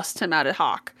 to bust him out of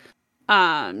Hawk.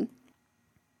 Or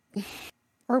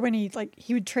when he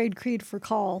would trade Creed for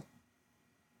Call.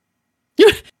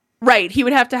 Right. He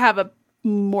would have to have a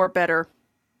more better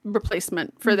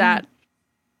replacement for that.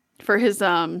 For his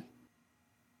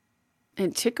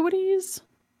antiquities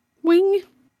wing.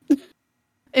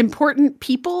 Important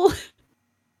people.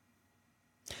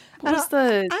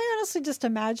 I honestly just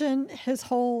imagine his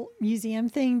whole museum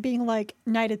thing being like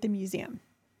Night at the Museum.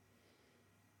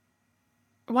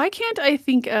 Why can't I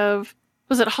think of,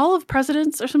 was it Hall of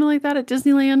Presidents or something like that at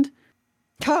Disneyland?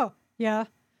 Oh, yeah.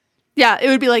 Yeah, it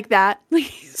would be like that.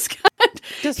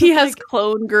 He has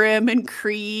Clone Grim and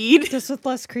Creed. Just with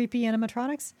less creepy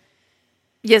animatronics?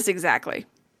 Yes, exactly.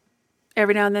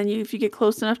 Every now and then, if you get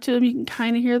close enough to them, you can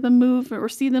kind of hear them move or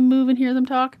see them move and hear them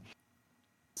talk.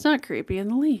 It's not creepy in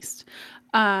the least.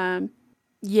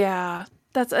 Yeah,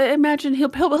 that's. I imagine he'll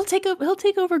take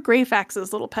over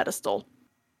Greyfax's little pedestal.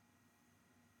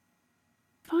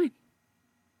 Fine.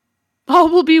 All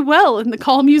will be well in the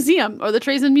Call Museum or the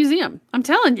Trazen Museum. I'm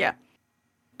telling you.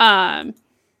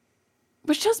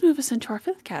 Which does move us into our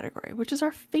fifth category, which is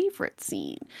our favorite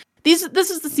scene. This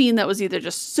is the scene that was either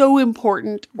just so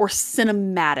important or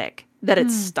cinematic that it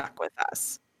stuck with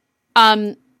us.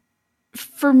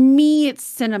 For me, it's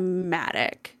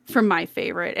cinematic for my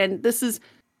favorite. And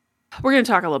we're going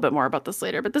to talk a little bit more about this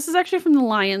later, but this is actually from The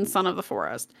Lion, Son of the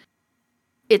Forest.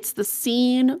 It's the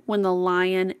scene when the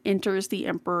lion enters the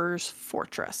Emperor's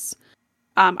fortress.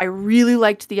 I really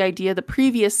liked the idea, the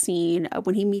previous scene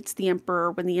when he meets the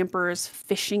Emperor, when the Emperor is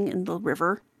fishing in the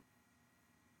river.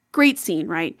 Great scene,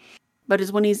 right? But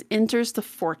is when he enters the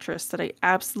fortress that I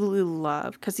absolutely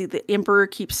love, because the Emperor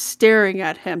keeps staring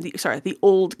at him. The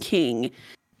old king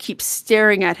keeps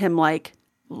staring at him like,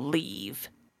 leave.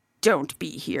 Don't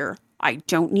be here. I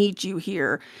don't need you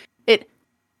here.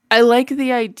 I like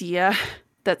the idea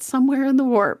that somewhere in the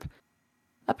warp,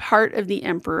 a part of the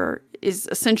Emperor is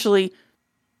essentially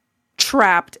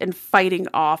trapped and fighting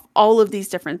off all of these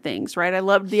different things, right? I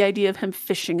loved the idea of him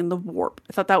fishing in the warp.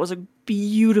 I thought that was a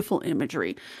beautiful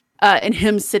imagery. And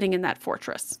him sitting in that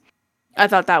fortress. I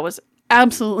thought that was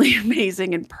absolutely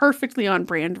amazing and perfectly on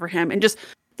brand for him. And just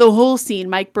the whole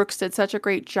scene, Mike Brooks did such a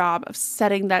great job of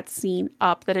setting that scene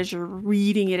up that as you're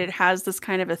reading it, it has this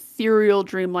kind of ethereal,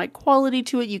 dreamlike quality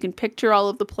to it. You can picture all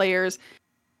of the players.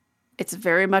 It's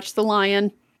very much the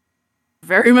lion,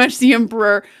 very much the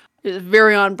Emperor. It's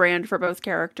very on brand for both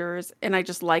characters. And I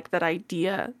just like that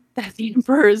idea that the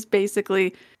Emperor is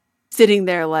basically sitting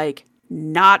there like,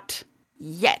 not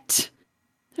yet.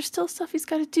 There's still stuff he's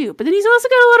got to do. But then he's also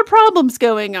got a lot of problems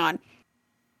going on.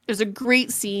 There's a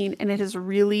great scene, and it has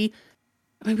really...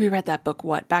 I mean, we read that book,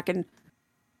 back in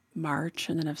March,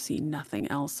 and then I've seen nothing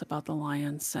else about the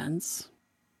lion since.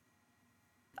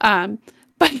 But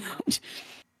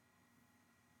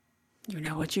you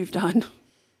know what you've done.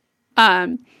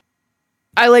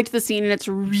 I liked the scene, and it's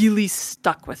really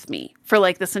stuck with me for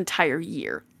like this entire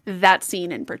year. That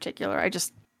scene in particular.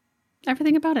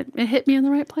 Everything about it. It hit me in the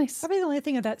right place. Probably the only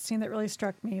thing of that scene that really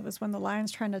struck me was when the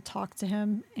lion's trying to talk to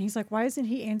him, and he's like, why isn't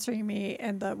he answering me?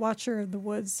 And the Watcher of the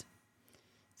Woods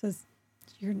says,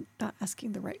 you're not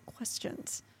asking the right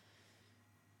questions.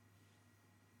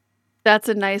 That's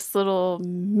a nice little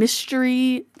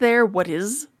mystery there. What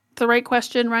is the right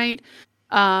question, right?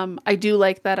 I do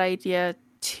like that idea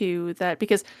too,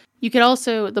 because you can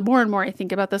also, the more and more I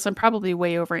think about this, I'm probably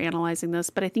way over analyzing this,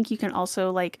 but I think you can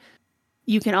also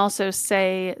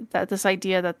say that this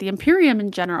idea that the Imperium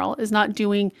in general is not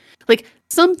doing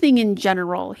something in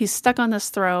general. He's stuck on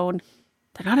this throne.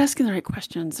 They're not asking the right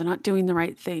questions. They're not doing the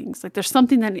right things. There's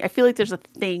something that I feel like there's a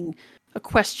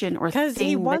question or thing because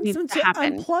he wants them to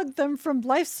happen. Unplug them from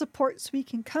life support so he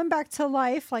can come back to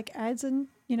life, like adds in,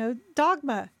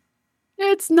 dogma.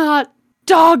 It's not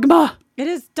dogma. It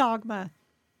is dogma.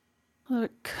 Well,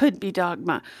 it could be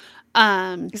dogma.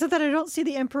 Except that I don't see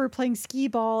the Emperor playing skee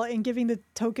ball and giving the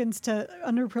tokens to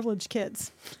underprivileged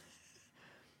kids.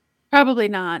 Probably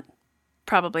not.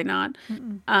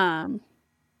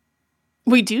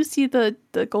 We do see the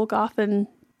Golgothan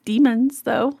demons,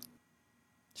 though.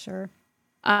 Sure.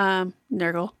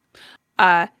 Nurgle.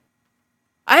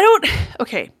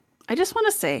 Okay. I just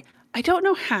want to say, I don't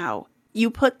know how you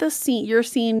put your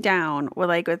scene down with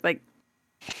I'm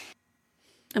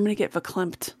gonna get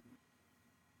verklempt.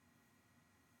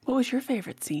 What was your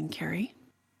favorite scene, Carrie?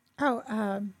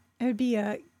 Oh, it would be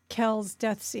Kel's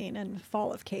death scene in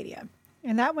Fall of Cadia.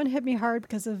 And that one hit me hard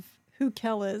because of who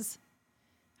Kel is,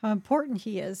 how important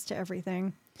he is to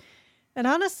everything. And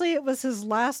honestly, it was his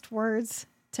last words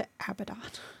to Abaddon.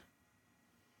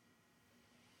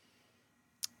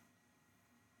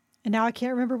 And now I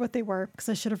can't remember what they were because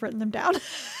I should have written them down.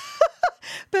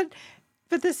 but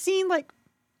the scene, like,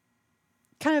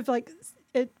 kind of like,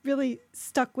 it really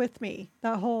stuck with me.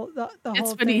 The whole It's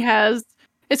when thing.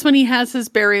 it's when he has his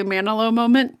Barry Manilow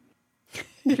moment.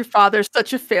 Your father's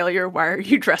such a failure. Why are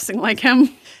you dressing like him?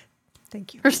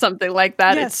 Thank you. Or something like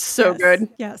that. Yes, it's so yes, good.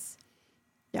 Yes.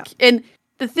 Yeah. And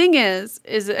the thing is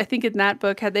I think in that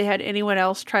book, had they had anyone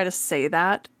else try to say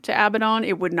that to Abaddon,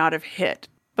 it would not have hit.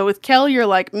 But with Kel, you're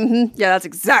like, yeah, that's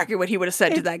exactly what he would have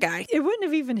said to that guy. It wouldn't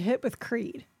have even hit with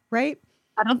Creed, right?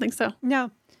 I don't think so.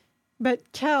 No.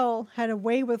 But Kel had a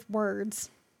way with words,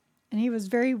 and he was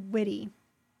very witty.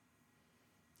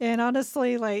 And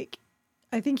honestly, like,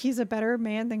 I think he's a better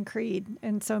man than Creed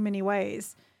in so many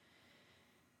ways.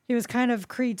 He was kind of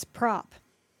Creed's prop,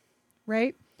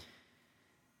 right?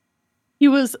 He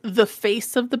was the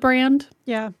face of the brand.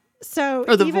 Yeah. So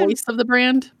or the voice of the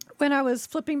brand. When I was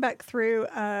flipping back through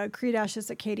Creed Ashes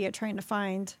Acadia trying to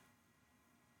find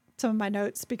some of my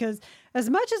notes, because as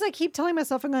much as I keep telling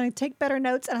myself I'm going to take better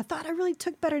notes, and I thought I really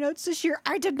took better notes this year,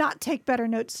 I did not take better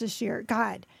notes this year.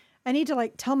 God, I need to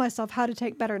like tell myself how to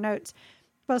take better notes.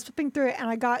 But I was flipping through it and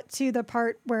I got to the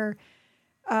part where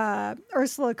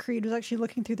Ursula Creed was actually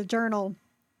looking through the journal,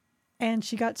 and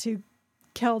she got to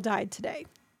Kel died today.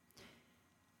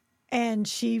 And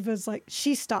she was like,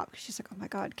 she stopped. She's like, oh my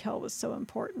God, Kel was so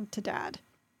important to Dad.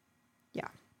 Yeah.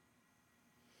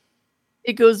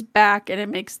 It goes back and it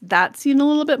makes that scene a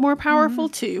little bit more powerful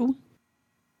too.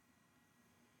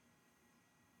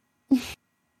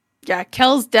 Yeah,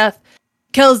 Kel's death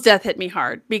hit me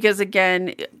hard because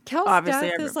again, Kel's obviously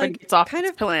death everybody is like gets off kind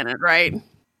this of planet, right?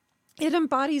 It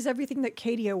embodies everything that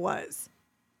Cadia was.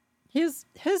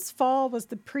 His fall was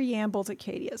the preamble to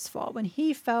Cadia's fall. When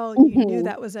he fell, you knew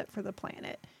that was it for the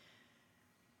planet.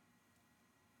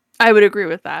 I would agree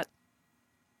with that.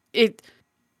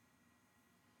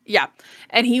 Yeah.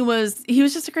 And he was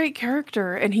just a great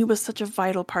character, and he was such a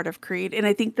vital part of Creed. And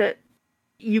I think that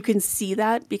you can see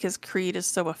that because Creed is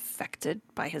so affected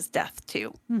by his death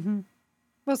too. Mm-hmm.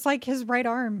 Well, it's like his right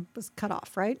arm was cut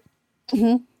off, right?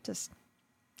 Mm-hmm. Just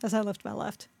as I lift my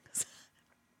left.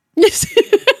 Yes.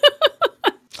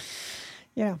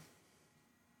 Yeah.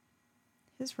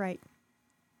 His right.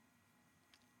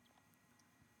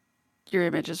 Your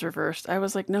image is reversed. I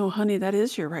was like, no, honey, that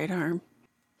is your right arm.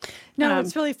 No,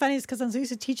 it's really funny is because I'm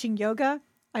used to teaching yoga.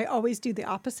 I always do the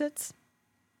opposites.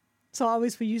 So I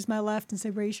always would use my left and say,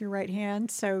 raise your right hand.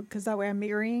 So, because that way I'm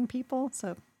mirroring people.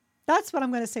 So that's what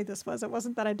I'm going to say this was. It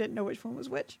wasn't that I didn't know which one was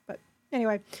which, but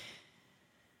anyway.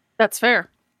 That's fair.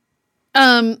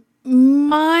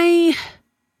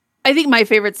 I think my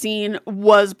favorite scene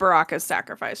was Baraka's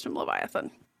sacrifice from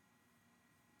Leviathan.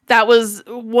 That was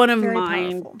one of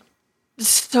mine. Powerful.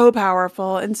 So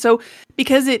powerful. And so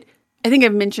because I think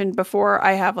I've mentioned before,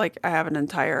 I have an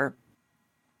entire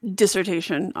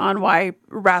dissertation on why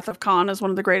Wrath of Khan is one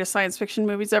of the greatest science fiction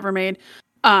movies ever made.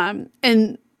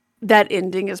 And that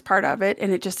ending is part of it.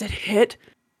 And it hit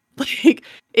like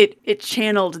it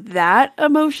channeled that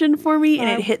emotion for me, and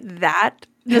it hit that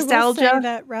nostalgia. I will say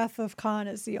that Wrath of Khan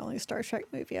is the only Star Trek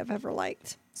movie I've ever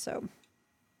liked. So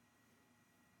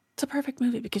it's a perfect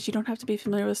movie because you don't have to be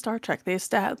familiar with Star Trek. They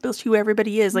establish who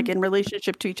everybody is, like in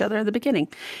relationship to each other in the beginning.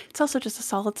 It's also just a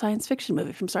solid science fiction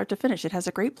movie from start to finish. It has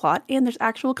a great plot, and there's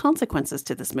actual consequences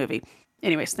to this movie.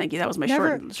 Anyways, thank you. That was my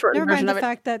short never version mind of the it.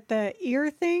 fact that the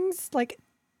ear things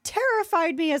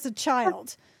terrified me as a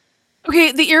child.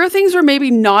 Okay, the ear things were maybe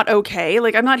not okay.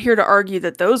 Like, I'm not here to argue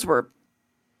that those were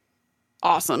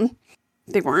awesome.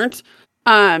 They weren't.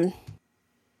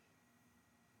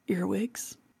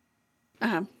 Earwigs.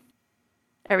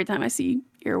 Every time I see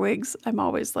earwigs, I'm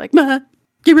always like,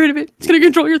 get rid of it. It's going to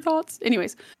control your thoughts.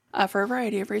 Anyways, for a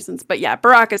variety of reasons. But yeah,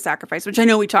 Baraka's sacrifice, which I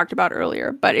know we talked about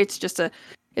earlier, but it's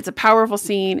a powerful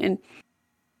scene. And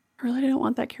I really didn't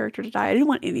want that character to die. I didn't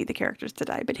want any of the characters to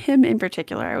die, but him in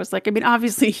particular, I was like, I mean,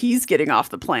 obviously he's getting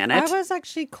off the planet. I was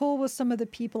actually cool with some of the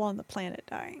people on the planet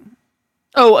dying.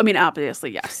 Oh, I mean, obviously,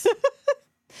 yes.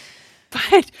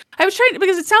 But I was trying,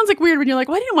 because it sounds like weird when you're like,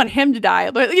 well, I didn't want him to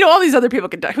die, but all these other people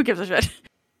could die. Who gives a shit?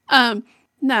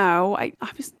 No, I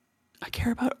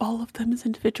care about all of them as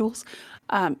individuals.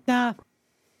 Nah.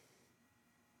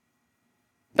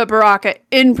 But Baraka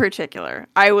in particular,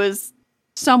 I was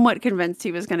somewhat convinced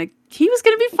he was gonna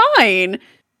be fine.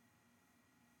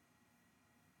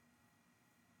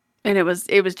 And it was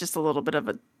just a little bit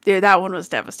of that one was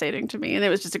devastating to me, and it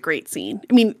was just a great scene.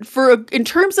 I mean, in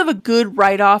terms of a good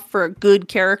write-off for a good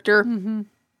character,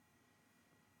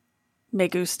 me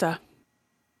gusta.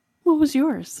 What was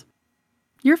yours?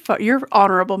 Your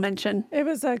honorable mention. It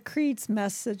was Creed's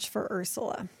message for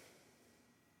Ursula.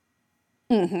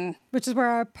 Mm-hmm. Which is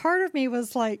where a part of me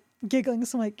was like giggling.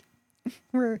 So I'm like,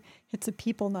 where it's a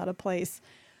people, not a place.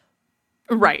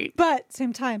 Right. But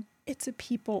same time, it's a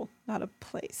people, not a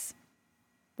place.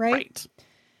 Right?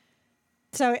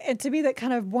 So, and to me, that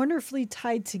kind of wonderfully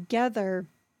tied together,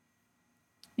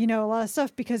 a lot of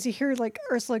stuff, because you hear like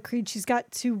Ursula Creed, she's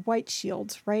got 2 white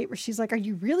shields, right? Where she's like, are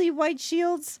you really white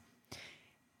shields?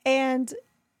 And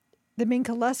the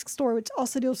Minka-Lesk story, which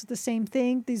also deals with the same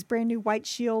thing, these brand new white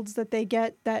shields that they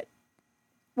get that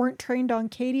weren't trained on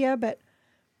Cadia, but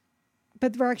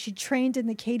were actually trained in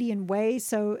the Cadian way.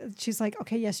 So she's like,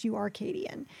 okay, yes, you are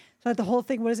Cadian. So the whole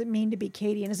thing, what does it mean to be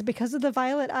Cadian? Is it because of the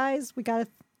violet eyes? We got to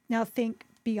now think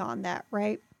beyond that,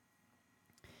 right?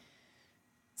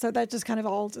 So that just kind of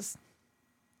all just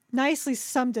nicely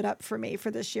summed it up for me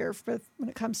for this year when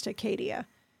it comes to Cadia.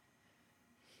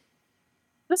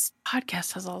 This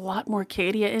podcast has a lot more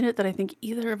Cadia in it than I think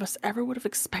either of us ever would have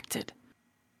expected.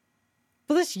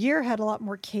 Well, this year had a lot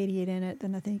more Cadia in it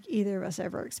than I think either of us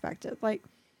ever expected. Like,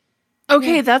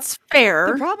 okay, that's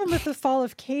fair. The problem with the fall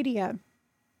of Cadia,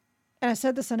 and I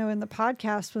said this, I know, in the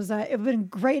podcast, was that it would have been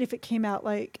great if it came out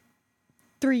like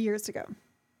 3 years ago.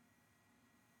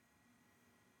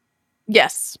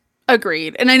 Yes,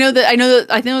 agreed. And I know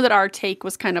that our take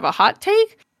was kind of a hot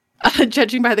take,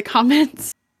 judging by the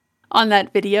comments on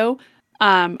that video.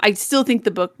 I still think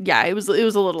the book, it was a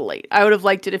little late. I would have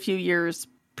liked it a few years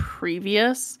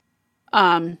previous.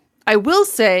 I will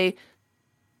say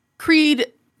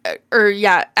Creed,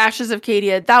 Ashes of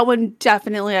Cadia, that one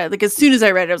definitely, like, as soon as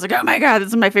I read it, I was like, oh my god, this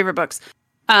is my favorite books.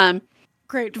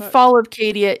 Great book. Fall of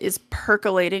Cadia is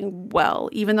percolating well,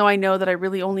 even though I know that I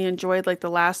really only enjoyed like the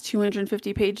last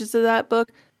 250 pages of that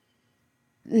book.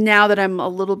 Now that I'm a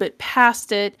little bit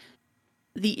past it,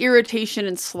 the irritation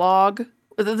and slog,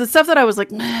 the stuff that I was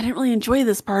like, man, I didn't really enjoy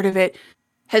this part of it,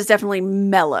 has definitely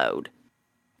mellowed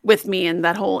with me in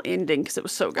that whole ending because it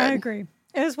was so good. I agree.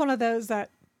 It was one of those that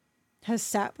has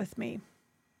sat with me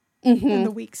in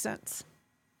the week since.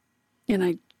 And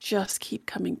I just keep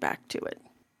coming back to it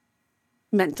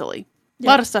mentally. A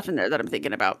lot of stuff in there that I'm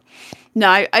thinking about.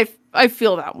 No, I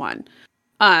feel that one.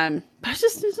 But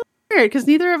it's weird because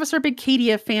neither of us are big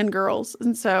Cadia fangirls,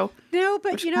 and so no.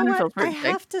 But you know what? I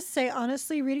have to say,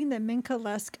 honestly, reading the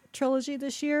Minka-Lesk trilogy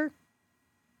this year,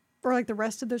 or like the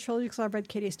rest of the trilogy, because I've read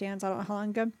Cadia Stands, I don't know how long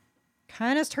ago,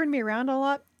 kind of turned me around a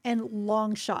lot. And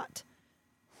Long Shot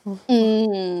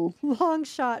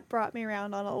brought me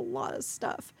around on a lot of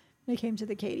stuff when it came to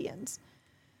the Cadians.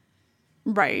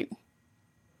 Right.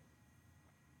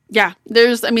 Yeah,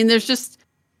 there's I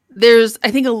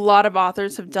think a lot of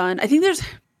authors have done, and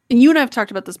you and I have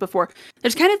talked about this before,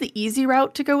 there's kind of the easy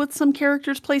route to go with some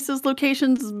characters, places,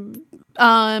 locations,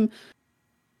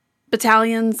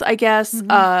 battalions, I guess,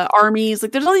 armies.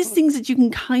 Like, there's all these things that you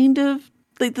can kind of,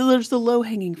 like, there's the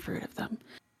low-hanging fruit of them.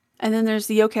 And then there's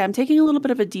I'm taking a little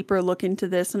bit of a deeper look into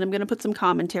this, and I'm going to put some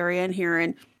commentary in here,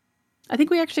 and I think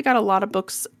we actually got a lot of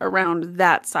books around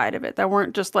that side of it that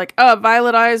weren't just like,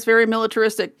 Violet Eyes, very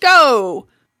militaristic, go!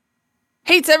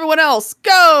 Hates everyone else,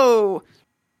 go!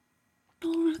 A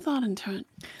little bit of thought into it.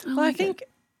 I think,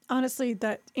 honestly,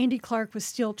 that Andy Clark with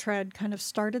Steel Tread kind of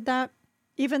started that.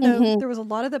 Even though there was a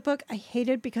lot of the book I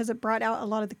hated because it brought out a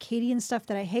lot of the Cadian stuff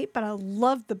that I hate, but I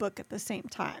loved the book at the same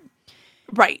time.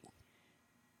 Right.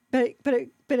 But it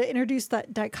introduced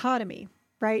that dichotomy,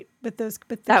 right? With the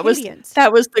Cadians.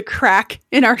 That was the crack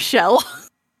in our shell.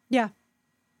 Yeah.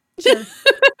 Sure.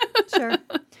 Sure.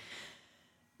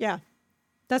 Yeah.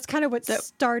 That's kind of what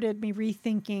started me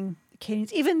rethinking the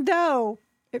Cadians. Even though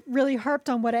it really harped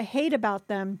on what I hate about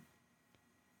them,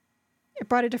 it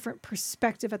brought a different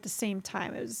perspective at the same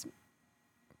time. It was,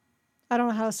 I don't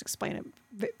know how else to explain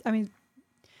it. I mean,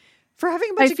 for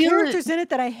having a bunch of characters in it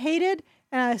that I hated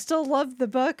and I still loved the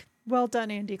book, well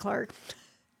done, Andy Clark.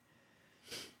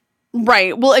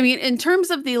 Right. Well, I mean, in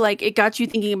terms of the, like, it got you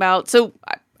thinking about, so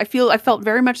I felt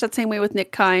very much that same way with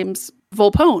Nick Kime's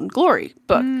Volpone Glory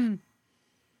book.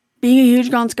 Being a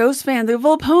huge Gaunt's Ghost fan, the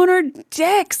Volpone are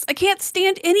dicks. I can't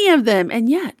stand any of them. And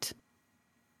yet,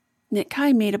 Nick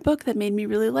Kime made a book that made me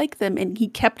really like them, and he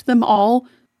kept them all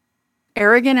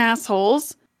arrogant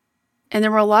assholes. And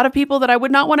there were a lot of people that I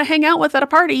would not want to hang out with at a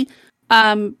party,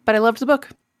 but I loved the book.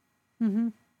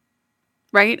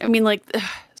 right? I mean, like,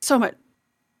 so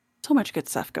much good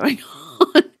stuff going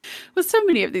on with so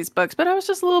many of these books. But I was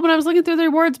just when I was looking through the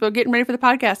awards book, getting ready for the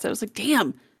podcast, I was like,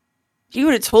 damn, you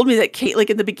would have told me that Kate, like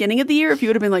in the beginning of the year, if you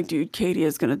would have been like, dude, Katie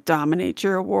is going to dominate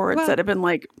your awards, Well, I'd have been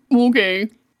like, okay.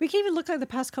 We can even look at the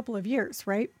past couple of years,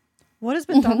 right? What has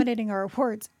been dominating our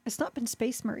awards? It's not been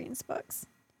Space Marines books.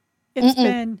 It's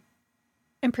been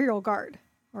Imperial Guard,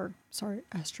 or sorry,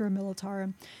 Astra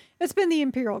Militarum. It's been the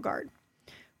Imperial Guard.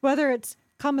 Whether it's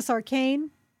Commissar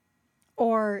Kane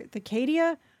or the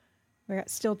Cadia, we got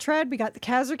Steel Tread, we got the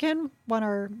Kazarkin, won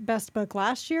our best book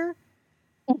last year.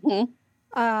 We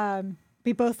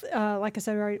both, like I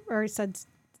said, we already said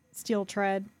Steel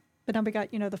Tread, but now we got,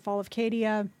 the Fall of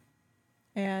Cadia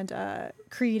and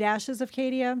Creed Ashes of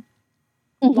Cadia.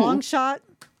 Long Shot.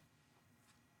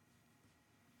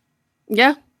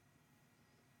 Yeah.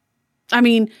 I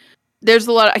mean, there's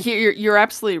a lot. You're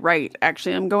absolutely right.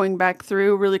 Actually, I'm going back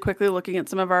through really quickly, looking at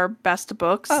some of our best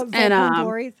books. Volpone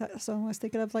Glory. So I was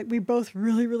thinking of, like, we both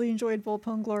really, really enjoyed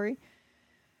Volpone Glory.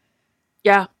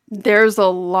 Yeah, there's just a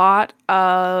lot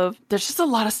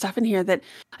of stuff in here that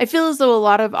I feel as though a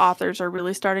lot of authors are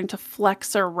really starting to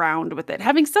flex around with it.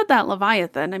 Having said that,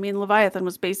 Leviathan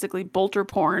was basically bolter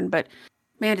porn, but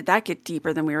man, did that get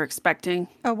deeper than we were expecting.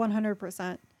 Oh,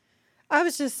 100%. I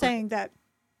was just saying that,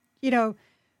 you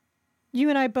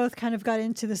and I both kind of got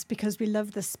into this because we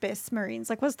love the Space Marines.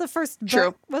 Like, was the first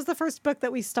book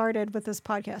that we started with this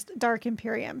podcast, Dark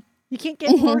Imperium. You can't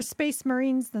get more Space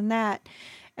Marines than that.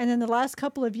 And then the last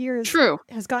couple of years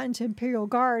has gotten to Imperial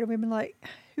Guard, and we've been like,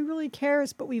 who really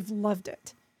cares? But we've loved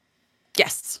it.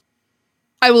 Yes.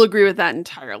 I will agree with that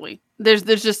entirely. There's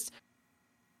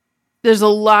a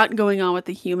lot going on with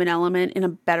the human element in a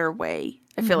better way,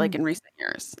 I feel like, in recent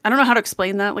years. I don't know how to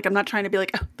explain that. Like, I'm not trying to be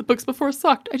like, oh, the books before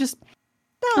sucked. I don't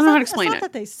know how to explain it. It's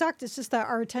not that they sucked. It's just that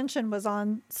our attention was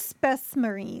on Space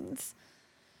Marines.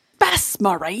 Space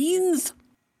Marines!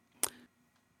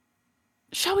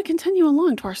 Shall we continue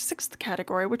along to our sixth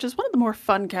category, which is one of the more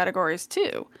fun categories,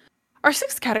 too. Our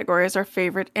sixth category is our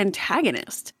favorite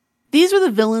antagonist. These were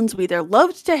the villains we either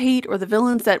loved to hate or the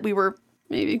villains that we were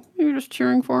maybe just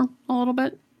cheering for a little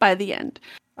bit by the end.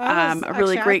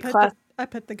 Great class. I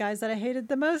put the guys that I hated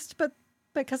the most, but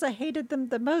because I hated them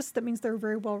the most, that means they're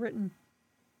very well written.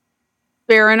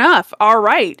 Fair enough. All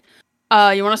right.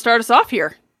 You want to start us off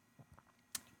here?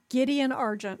 Gideon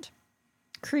Argent.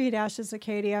 Creed Ashes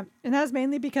Acadia. And that's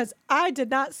mainly because I did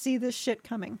not see this shit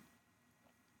coming.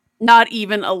 Not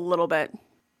even a little bit.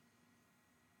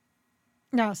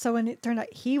 No, so when it turned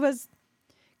out he was...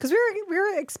 Because we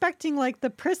were expecting, like, the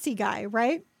prissy guy,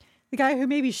 right? The guy who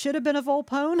maybe should have been a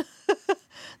Volpone.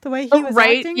 The way he was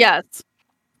acting. Yes.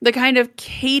 The kind of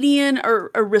Cadian or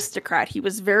aristocrat. He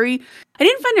was very... I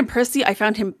didn't find him prissy. I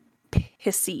found him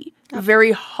pissy. Oh.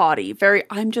 Very haughty.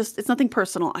 It's nothing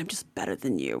personal. I'm just better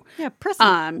than you. Yeah,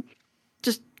 prissy.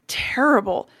 Just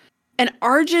terrible. And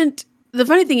Argent... The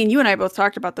funny thing, and you and I both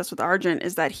talked about this with Argent,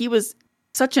 is that he was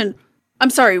such an... I'm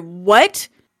sorry, what?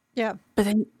 Yeah.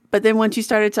 But then once you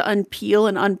started to unpeel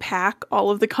and unpack all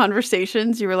of the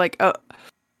conversations, you were like, oh,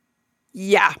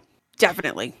 yeah,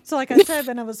 definitely. So like I said,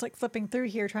 then I was like flipping through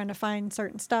here trying to find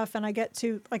certain stuff. And I get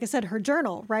to, like I said, her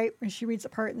journal, right? And she reads a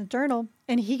part in the journal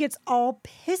and he gets all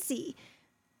pissy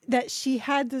that she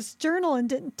had this journal and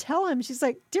didn't tell him. She's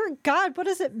like, dear God, what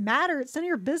does it matter? It's none of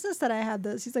your business that I had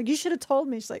this. He's like, you should have told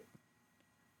me. She's like,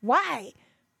 why?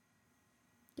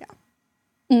 Yeah.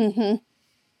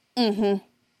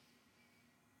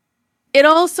 It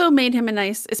also made him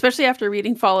especially after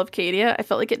reading Fall of Cadia, I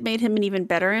felt like it made him an even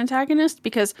better antagonist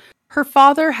because her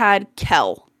father had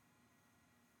Kel.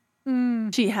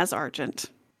 She has Argent.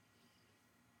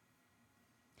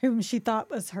 Whom she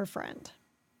thought was her friend.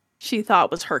 She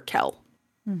thought was her Kel.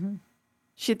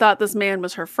 She thought this man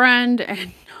was her friend,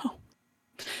 and no.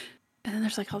 And then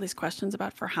there's like all these questions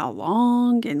about for how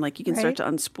long, and like you can start to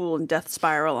unspool and death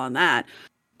spiral on that.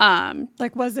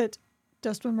 Like, was it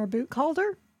just when Reboot called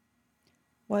her?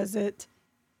 Was it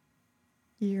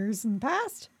years in the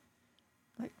past?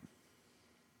 Like,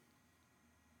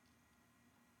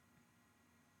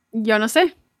 you wanna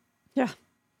say? Yeah.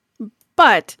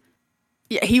 But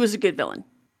yeah, he was a good villain.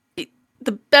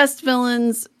 The best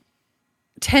villains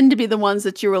tend to be the ones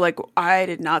that you were like, I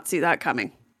did not see that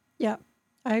coming. Yeah,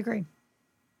 I agree.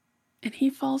 And he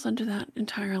falls under that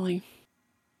entirely.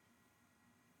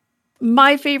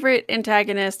 My favorite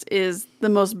antagonist is the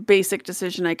most basic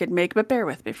decision I could make, but bear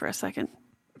with me for a second.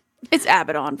 It's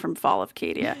Abaddon from Fall of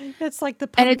Cadia. It's like the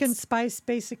pumpkin spice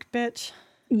basic bitch.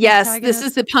 Yes, antagonist. This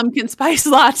is the pumpkin spice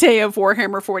latte of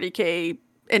Warhammer 40k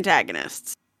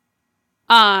antagonists.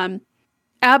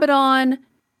 Abaddon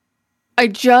I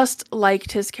just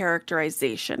liked his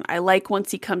characterization. I like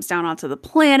once he comes down onto the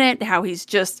planet, how he's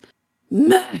just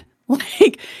meh.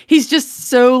 Like, he's just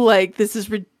so like, this is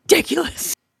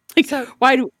ridiculous. Like, so,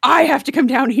 why do I have to come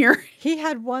down here? He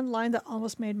had one line that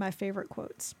almost made my favorite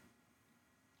quotes.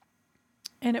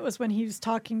 And it was when he was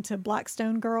talking to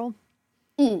Blackstone Girl.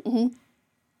 Mm-hmm.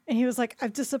 And he was like,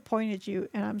 I've disappointed you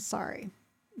and I'm sorry.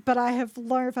 But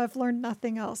if I've learned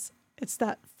nothing else, it's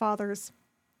that fathers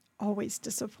always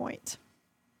disappoint.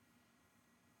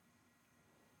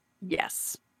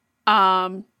 Yes.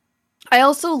 I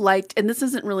also liked, and this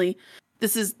is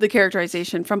the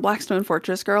characterization from Blackstone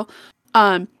Fortress Girl.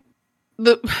 One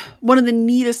of the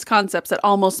neatest concepts that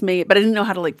almost made, but I didn't know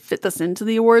how to like fit this into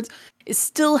the awards, is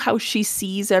still how she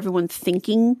sees everyone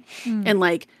thinking and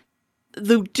like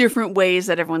the different ways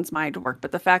that everyone's mind work.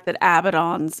 But the fact that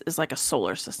Abaddon's is like a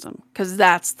solar system, because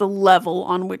that's the level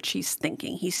on which he's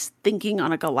thinking. He's thinking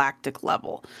on a galactic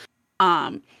level.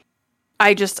 I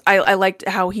liked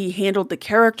how he handled the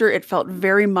character. It felt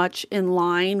very much in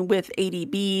line with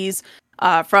ADB's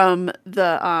from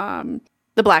the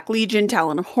Black Legion,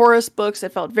 Talon of Horus books.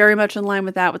 It felt very much in line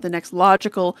with that, with the next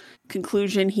logical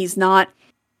conclusion. He's not...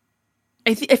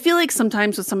 I feel like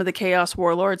sometimes with some of the Chaos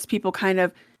Warlords, people kind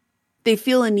of... They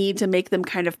feel a need to make them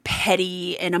kind of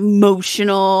petty and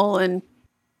emotional, and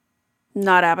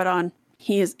not Abaddon.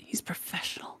 He's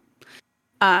professional.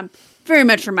 Very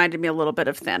much reminded me a little bit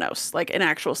of Thanos, like in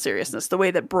actual seriousness. The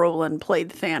way that Brolin played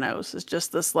Thanos is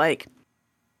just this like...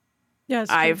 Yes,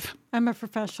 I'm a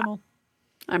professional.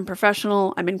 I'm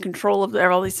professional. I'm in control of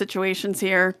all these situations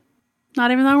here.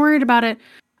 Not even that worried about it.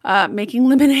 Making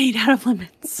lemonade out of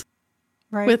lemons.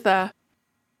 Right. With,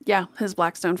 his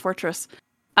Blackstone Fortress.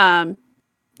 I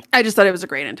just thought it was a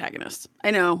great antagonist.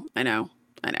 I know. I'm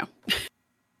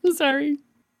sorry.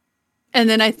 And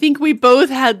then I think we both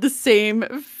had the same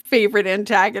favorite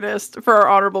antagonist for our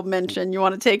honorable mention. You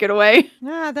want to take it away?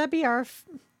 That'd be our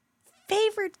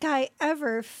favorite guy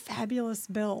ever, Fabulous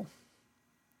Bill.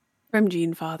 From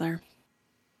Gene Father.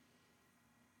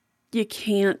 You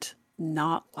can't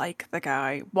not like the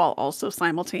guy while also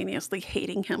simultaneously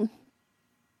hating him.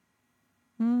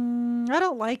 I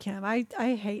don't like him. I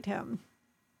hate him.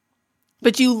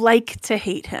 But you like to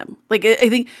hate him. Like, I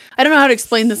think, I don't know how to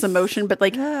explain this emotion, but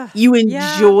like, you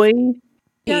enjoy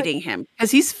hating him.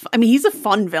 Because he's a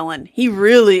fun villain. He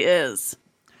really is.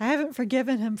 I haven't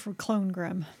forgiven him for Clone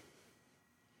Grim.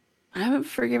 I haven't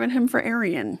forgiven him for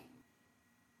Arian.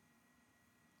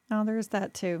 Oh, there's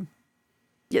that too.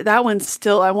 Yeah, that one's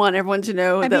still, I want everyone to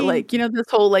know this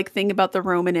whole like thing about the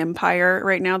Roman Empire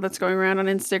right now that's going around on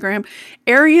Instagram.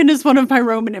 Arian is one of my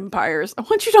Roman empires. I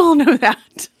want you to all know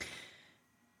that.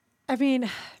 I mean, I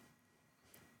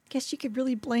guess you could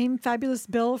really blame Fabulous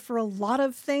Bill for a lot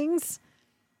of things.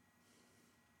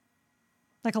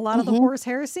 Like a lot of the Horus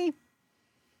Heresy.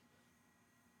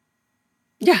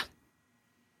 Yeah.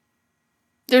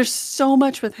 There's so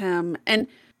much with him. And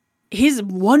he's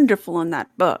wonderful in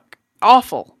that book.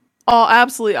 Awful. Oh,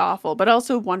 absolutely awful, but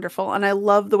also wonderful. And I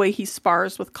love the way he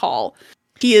spars with Call.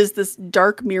 He is this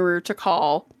dark mirror to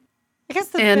Call. I guess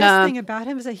the best thing about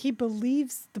him is that he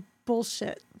believes the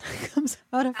bullshit that comes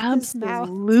out of his mouth.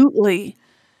 Absolutely.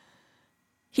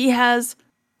 He has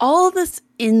all this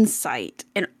insight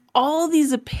and all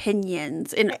these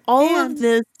opinions and all of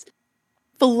this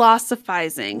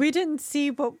philosophizing. We didn't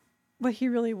see what he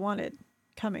really wanted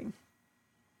coming.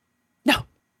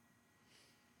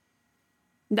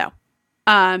 No.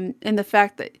 And the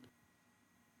fact that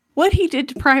what he did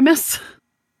to Primus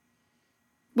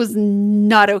was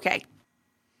not okay.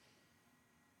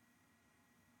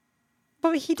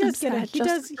 But he does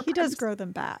he does grow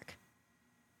them back.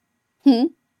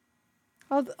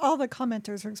 All the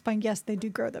commenters are explaining, yes, they do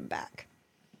grow them back.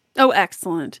 Oh,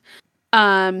 excellent.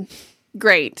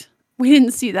 Great. We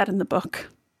didn't see that in the book.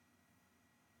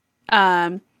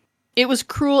 It was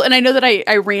cruel, and I know that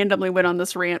I randomly went on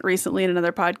this rant recently in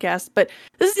another podcast, but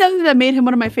this is the other thing that made him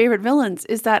one of my favorite villains,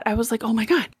 is that I was like, oh my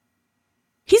god,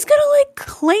 he's gonna like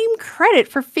claim credit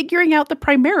for figuring out the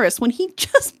Primaris when he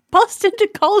just busted into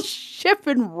Call's ship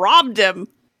and robbed him.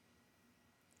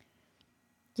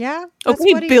 Yeah, that's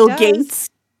okay, what he Bill does. Gates.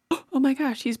 Oh my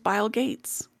gosh, he's Bill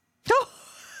Gates.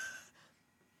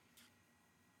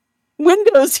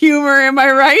 Windows humor, am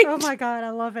I right? Oh my god,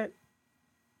 I love it.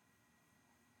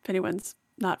 If anyone's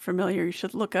not familiar, you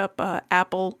should look up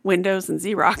Apple, Windows, and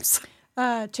Xerox.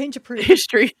 Change approved.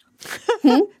 History.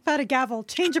 Had a gavel.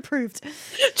 Change approved.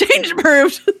 Change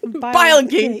approved. Bill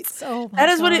Gates. Oh my that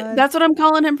is God. that's what I'm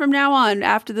calling him from now on.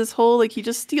 After this whole, like, he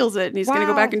just steals it and he's going to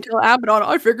go back and tell Abaddon,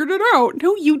 I figured it out.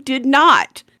 No, you did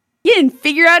not. You didn't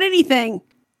figure out anything.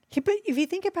 But if you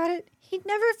think about it, He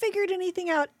never figured anything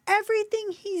out.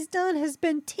 Everything he's done has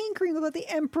been tinkering with what the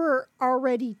Emperor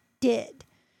already did.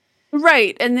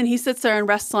 Right. And then he sits there and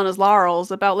rests on his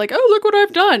laurels about like, oh, look what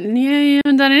I've done. And you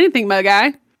haven't done anything, my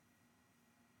guy.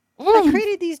 I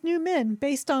created these new men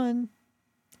based on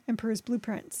Emperor's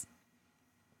blueprints.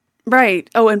 Right.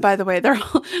 Oh, and by the way, they're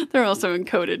also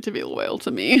encoded to be loyal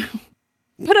to me.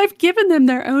 But I've given them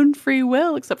their own free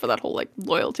will, except for that whole like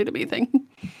loyalty to me thing.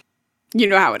 You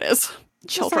know how it is.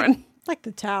 Children. Like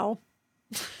the Tao.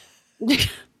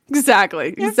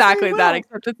 Exactly that.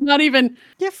 Except it's not even.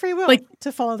 You have free will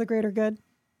to follow the greater good,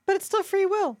 but it's still free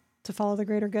will to follow the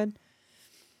greater good.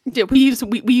 Yeah, we use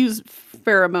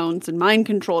pheromones and mind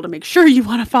control to make sure you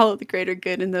want to follow the greater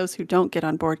good, and those who don't get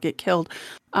on board get killed.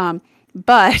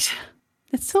 But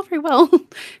it's still free will.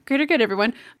 Greater good,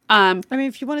 everyone. I mean,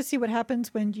 if you want to see what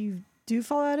happens when you do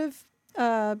fall out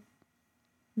of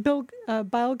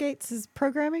Bill Gates'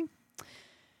 programming.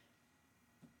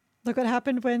 Look what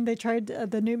happened when they tried.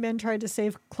 The new men tried to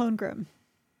save Clone Grim.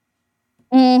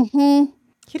 Mm-hmm.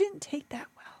 He didn't take that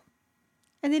well,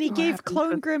 and then he gave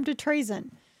Clone Grim to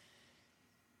Trazyn.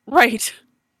 Right.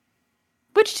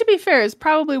 Which, to be fair, is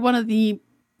probably one of the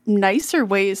nicer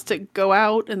ways to go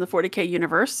out in the 40k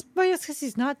universe. Well, yes, because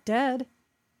he's not dead.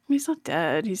 He's not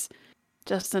dead. He's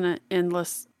just in an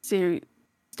endless state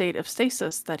of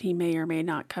stasis that he may or may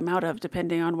not come out of,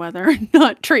 depending on whether or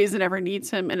not Trazyn ever needs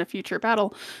him in a future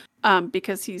battle.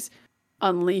 Because he's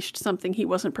unleashed something he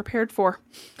wasn't prepared for.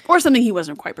 Or something he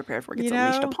wasn't quite prepared for gets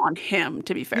unleashed upon him,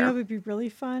 to be fair. You know what would be really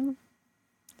fun?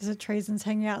 Is that Trazyn's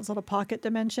hanging out in his little pocket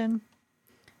dimension.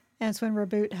 And it's when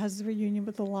Reboot has a reunion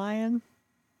with the lion.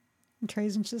 And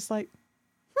Trazyn's just like,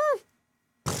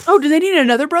 Oh, do they need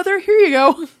another brother? Here you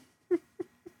go.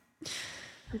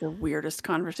 The weirdest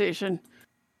conversation.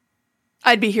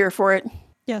 I'd be here for it.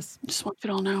 Yes. Just want you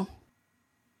to all know.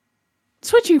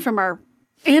 Switching from our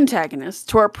antagonists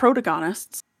to our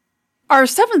protagonists, our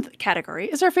seventh category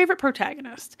is our favorite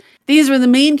protagonist. These were the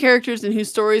main characters in whose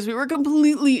stories we were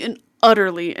completely and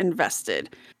utterly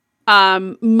invested.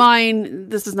 Mine,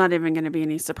 this is not even going to be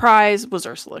any surprise, was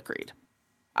Ursula Creed.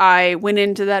 I went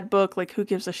into that book like, who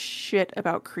gives a shit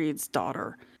about Creed's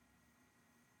daughter? I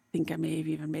think I may have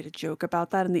even made a joke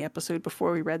about that in the episode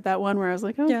before we read that one, where I was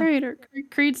like, oh, great,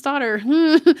 Creed's daughter.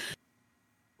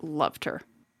 Loved her.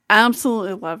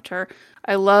 Absolutely loved her.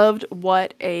 I loved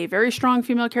what a very strong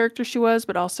female character she was,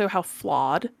 but also how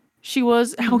flawed she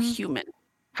was, how human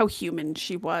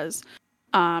she was.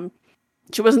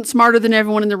 She wasn't smarter than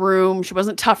everyone in the room. She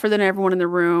wasn't tougher than everyone in the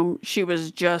room. She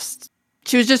was just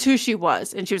who she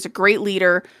was, and she was a great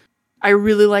leader. I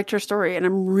really liked her story, and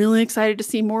I'm really excited to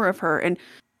see more of her. And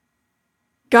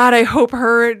God, I hope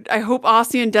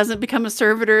Ossian doesn't become a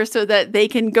servitor so that they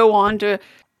can go on to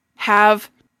have,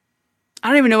 I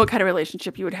don't even know what kind of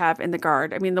relationship you would have in the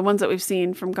Guard. I mean, the ones that we've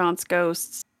seen from Gaunt's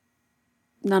Ghosts,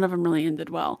 none of them really ended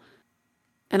well.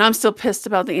 And I'm still pissed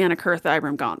about the Anna Kurth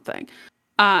Ibram Gaunt thing.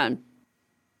 I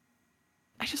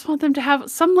just want them to have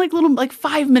some little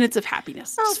 5 minutes of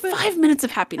happess. Just 5 minutes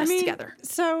of happiness together.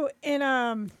 So in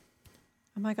oh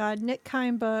my God, Nick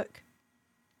Kine book,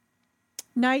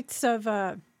 Knights of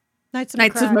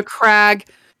Macragge.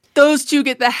 Those two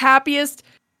get the happiest,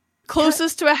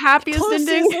 closest to a happiest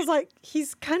ending. I was like,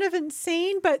 he's kind of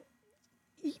insane, but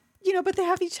but they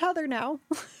have each other now.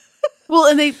 Well,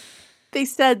 and they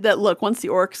said that, look, once the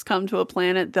orcs come to a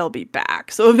planet, they'll be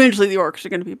back. So eventually the orcs are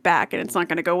going to be back, and it's not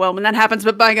going to go well when that happens.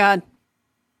 But by God,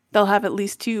 they'll have at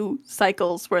least 2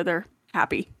 cycles where they're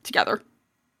happy together.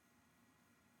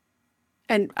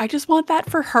 And I just want that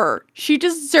for her. She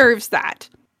deserves that.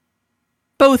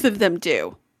 Both of them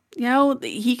do.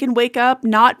 He can wake up,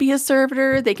 not be a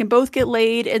servitor. They can both get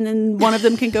laid, and then one of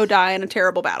them can go die in a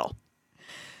terrible battle.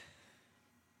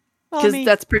 Because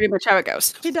that's pretty much how it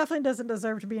goes. He definitely doesn't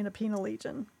deserve to be in a penal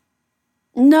legion.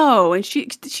 No, and she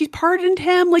pardoned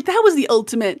him. That was the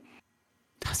ultimate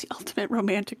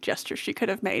romantic gesture she could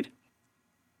have made.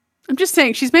 I'm just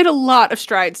saying, she's made a lot of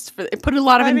strides put a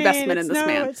lot of investment in this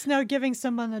man. It's no giving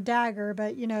someone a dagger,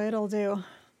 but it'll do.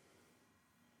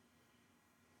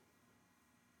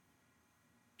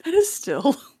 That is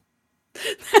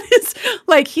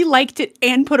he liked it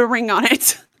and put a ring on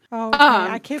it. Oh, okay.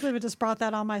 I can't believe I just brought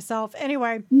that on myself.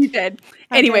 Anyway. You did.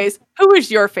 Okay. Anyways, who is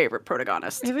your favorite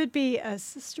protagonist? It would be a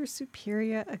Sister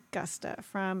Superior Augusta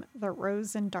from The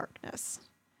Rose in Darkness.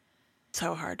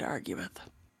 So hard to argue with.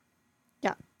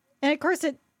 Yeah. And of course,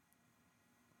 it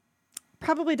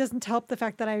probably doesn't help the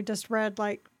fact that I just read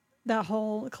that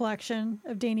whole collection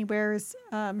of Danny Ware's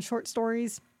short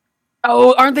stories.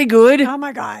 Oh, aren't they good? Oh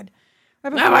my God.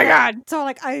 Right Oh my that. God. So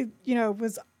like I,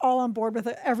 was all on board with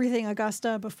everything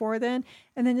Augusta before then.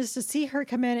 And then just to see her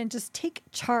come in and just take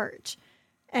charge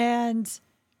and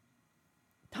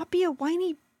not be a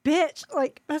whiny bitch.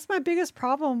 Like that's my biggest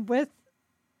problem with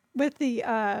the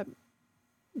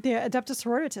Adeptus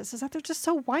Sororitas is that they're just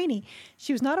so whiny.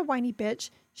 She was not a whiny bitch.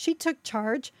 She took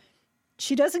charge.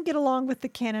 She doesn't get along with the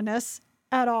Canoness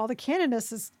at all. The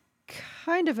Canoness is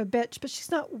kind of a bitch, but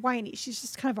she's not whiny. She's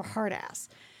just kind of a hard ass.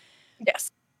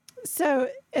 Yes. So,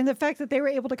 and the fact that they were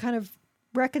able to kind of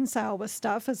reconcile with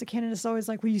stuff, as the Canoness is always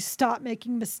like, will you stop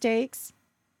making mistakes?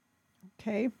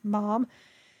 Okay, Mom.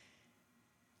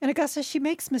 And Augusta, she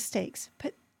makes mistakes,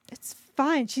 but it's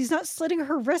fine. She's not slitting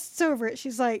her wrists over it.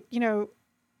 She's like,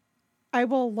 I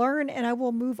will learn and I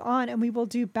will move on and we will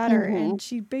do better. And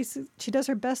she does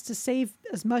her best to save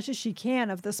as much as she can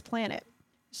of this planet.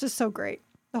 It's just so great.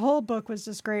 The whole book was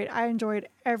just great. I enjoyed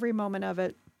every moment of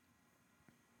it.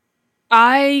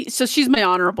 So she's my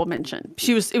honorable mention.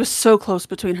 It was so close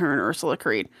between her and Ursula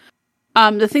Creed.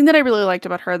 The thing that I really liked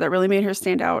about her that really made her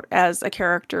stand out as a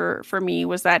character for me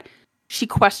was that she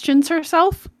questions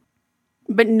herself,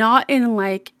 but not in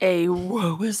like a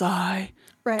woe is I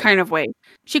kind of way.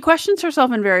 She questions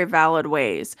herself in very valid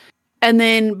ways.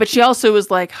 But she also was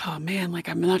like, oh man, like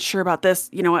I'm not sure about this.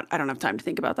 You know what? I don't have time to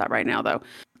think about that right now though.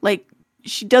 Like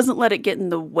she doesn't let it get in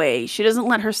the way. She doesn't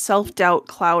let her self-doubt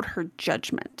cloud her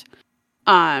judgment.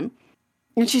 And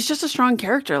she's just a strong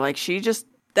character. Like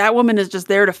that woman is just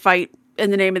there to fight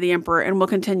in the name of the Emperor and will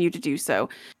continue to do so.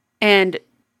 And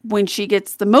when she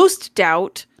gets the most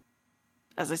doubt,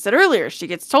 as I said earlier, she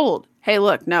gets told, hey,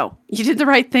 look, no, you did the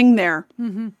right thing there.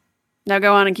 Mm-hmm. Now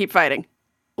go on and keep fighting.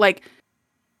 Like,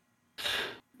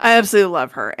 I absolutely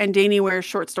love her. And Danny Ware's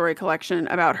short story collection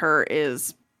about her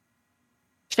is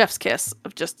chef's kiss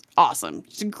of just awesome.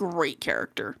 She's a great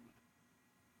character.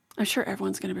 I'm sure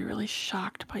everyone's going to be really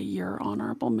shocked by your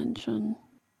honorable mention.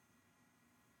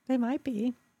 They might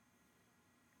be.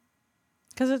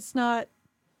 Because it's not...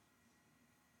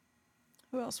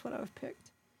 Who else would I have picked?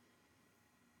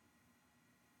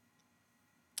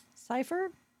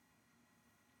 Cypher?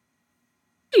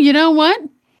 You know what?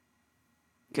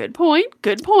 Good point.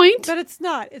 Good point. But it's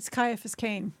not. It's Caiaphas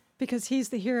Cain. Because he's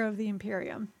the hero of the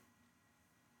Imperium.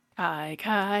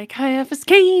 Caiaphas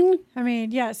Cain. I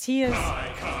mean, yes, he is...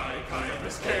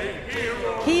 Caiaphas Cain,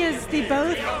 hero. He is the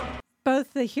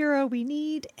both the hero we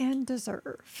need and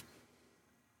deserve.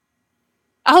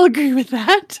 I'll agree with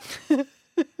that.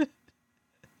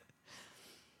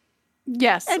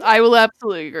 Yes, I will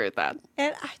absolutely agree with that.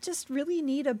 And I just really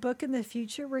need a book in the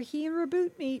future where he and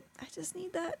Reboot meet. I just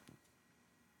need that.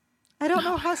 I don't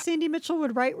know how Sandy Mitchell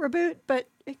would write Reboot, but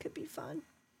it could be fun.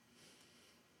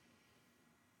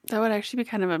 That would actually be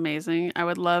kind of amazing. I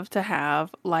would love to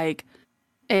have like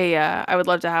a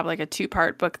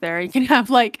 2-part book there. You can have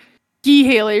like Guy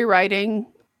Haley writing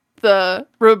the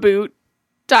Reboot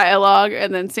dialogue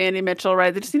and then Sandy Mitchell,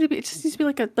 right? It just needs to be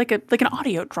like an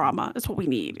audio drama is what we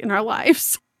need in our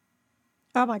lives.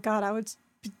 Oh my God, I would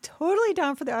be totally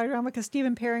down for the audio drama because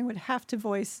Stephen Perring would have to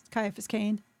voice Caiaphas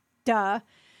Cain. Duh.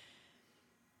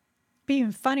 Be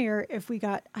even funnier if we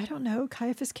got, I don't know,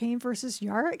 Caiaphas Cain versus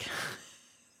Yarick.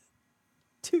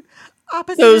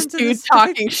 Those two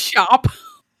talking shop.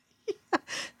 Yeah,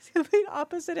 it's gonna be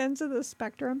opposite ends of the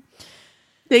spectrum.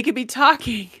 They could be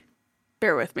talking.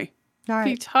 Bear with me. All right.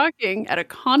 Be talking at a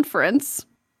conference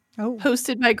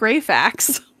hosted by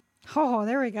Greyfax. Oh,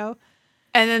 there we go.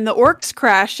 And then the orcs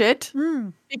crash it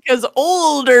because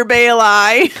older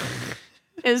Baeli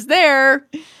is there,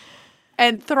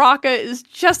 and Thraka is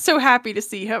just so happy to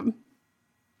see him.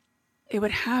 It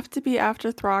would have to be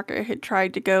after Thraka had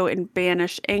tried to go and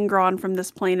banish Angron from this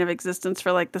plane of existence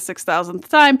for like the 6,000th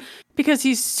time because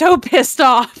he's so pissed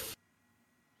off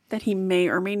that he may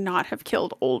or may not have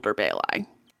killed older Baeli.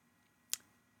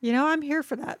 You know, I'm here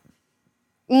for that.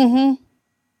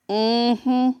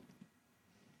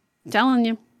 Telling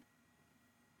you.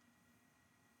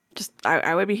 Just,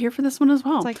 I would be here for this one as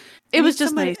well. It's like, it was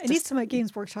just nice. I need some at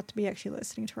Games Workshop to be actually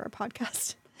listening to our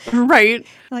podcast. Right.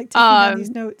 Like taking down these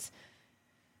notes.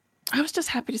 I was just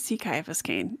happy to see Caiaphas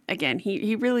Cain again.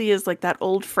 He really is like that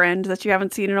old friend that you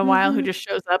haven't seen in a while who just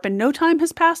shows up and no time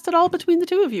has passed at all between the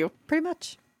two of you. Pretty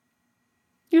much.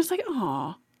 You're just like,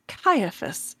 aw,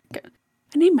 Caiaphas.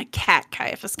 I named my cat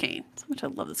Caiaphas Cain. So much I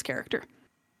love this character.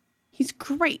 He's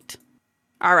great.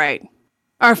 All right.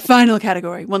 Our final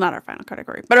category. Well, not our final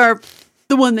category, but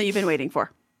the one that you've been waiting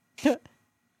for.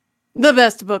 The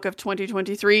best book of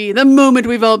 2023. The moment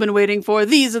we've all been waiting for.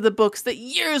 These are the books that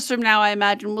years from now, I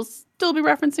imagine, we'll still be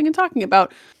referencing and talking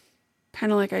about.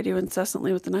 Kind of like I do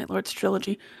incessantly with the Night Lords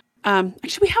trilogy.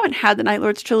 Actually, we haven't had the Night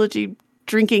Lords trilogy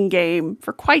drinking game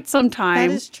for quite some time.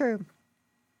 That is true.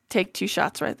 Take 2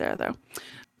 shots right there, though.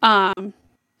 I'm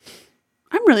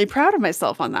really proud of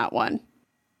myself on that one.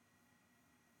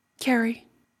 Carrie,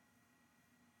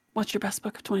 what's your best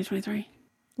book of 2023?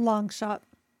 Long shot.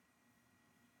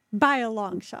 By a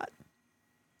long shot.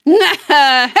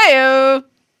 Hey-o!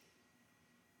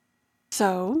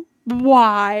 So,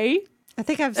 why? I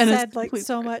think I've And said like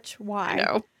so much why. I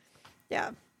know.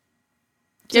 Yeah.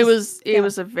 It was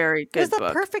a very good book. It was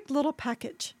the perfect little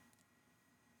package.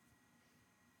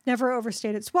 Never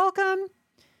overstayed its welcome.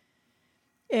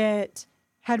 It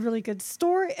had really good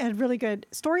story. It had really good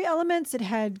story elements. It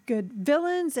had good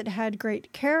villains. It had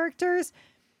great characters.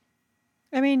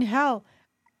 I mean, hell.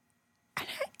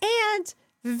 And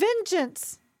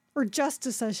vengeance, or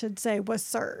justice, I should say, was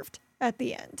served at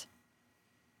the end.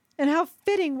 And how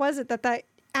fitting was it that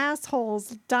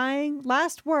asshole's dying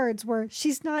last words were,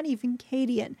 "She's not even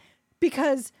Cadian,"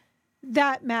 because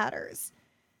that matters.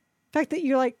 The fact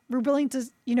that we're willing to,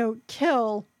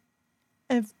 kill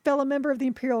a fellow member of the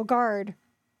Imperial Guard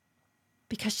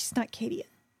because she's not Cadian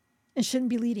and shouldn't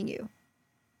be leading you.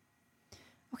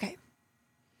 Okay.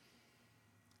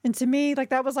 And to me,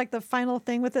 that was the final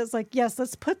thing with it. It's yes,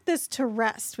 let's put this to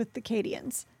rest with the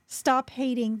Cadians. Stop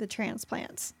hating the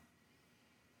transplants.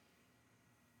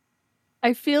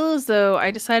 I feel as though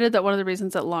I decided that one of the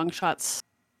reasons that Long Shot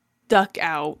stuck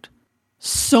out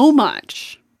so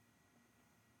much,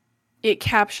 it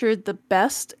captured the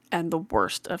best and the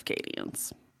worst of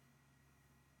Cadians.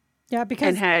 Yeah,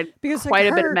 because had quite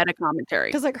a bit of meta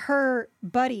commentary. Because her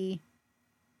buddy,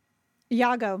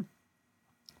 Iago,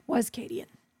 was Cadian.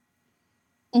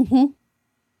 Mm-hmm.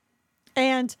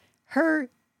 And her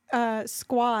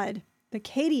squad, the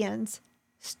Cadians,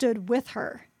 stood with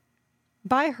her,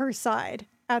 by her side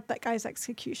at that guy's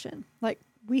execution.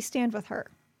 We stand with her.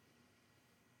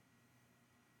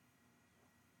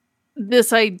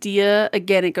 This idea,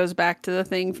 again, it goes back to the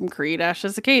thing from Creed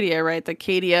Ashes Acadia, right? That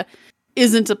Acadia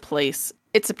isn't a place,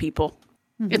 it's a people.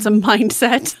 Mm-hmm. It's a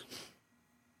mindset.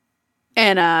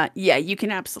 And you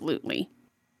can absolutely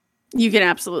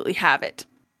have it.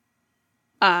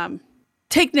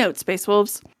 Take notes, Space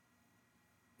Wolves.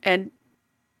 And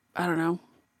I don't know.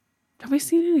 Have we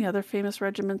seen any other famous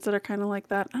regiments that are kind of like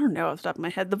that? I don't know off the top of my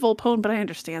head. The Volpone, but I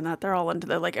understand that. They're all into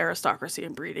the aristocracy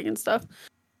and breeding and stuff.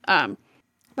 But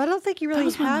I don't think you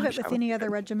really have it with any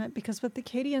other regiment, because with the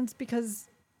Cadians, because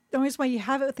the only reason why you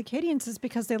have it with the Cadians is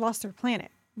because they lost their planet,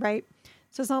 right?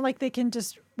 So it's not like they can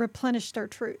just replenish their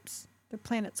troops. Their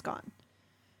planet's gone.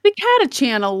 The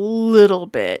Catachan a little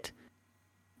bit,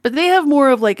 but they have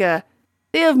more of I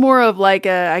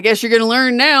guess you're going to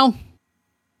learn now.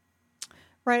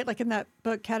 Right, like in that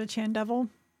book, Catachan Devil.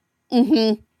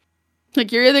 Mm-hmm.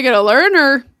 You're either going to learn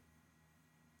or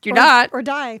you're not. Or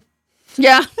die.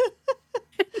 Yeah.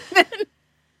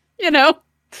 then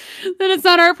it's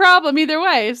not our problem either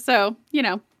way. So,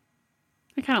 I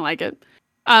kind of like it.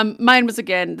 Mine was,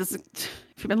 again, if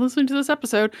you've been listening to this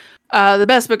episode, the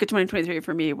best book of 2023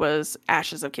 for me was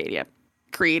Ashes of Acadia,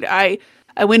 Creed. I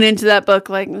went into that book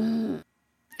and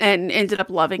ended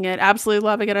up loving it. Absolutely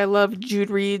loving it. I love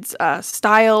Jude Reed's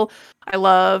style. I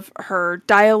love her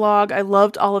dialogue. I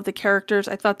loved all of the characters.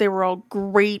 I thought they were all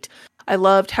great. I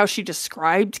loved how she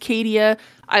described Cadia.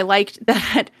 I liked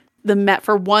that but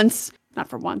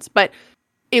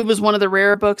it was one of the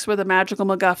rare books where the magical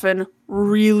MacGuffin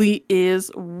really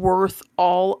is worth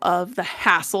all of the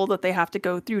hassle that they have to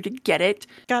go through to get it.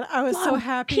 God, I was so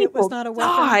happy it was not a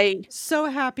weapon. So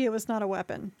happy it was not a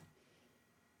weapon.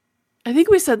 I think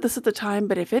we said this at the time,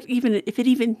 but if it even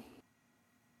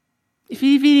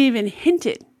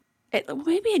hinted,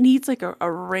 maybe it needs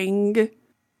a ring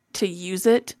to use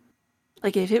it.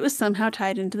 If it was somehow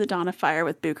tied into the Dawn of Fire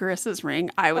with Bucharest's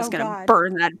ring, I was going to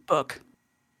burn that book.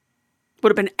 Would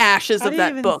have been ashes of that book. I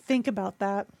didn't even think about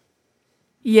that.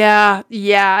 Yeah.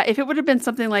 If it would have been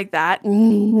something like that.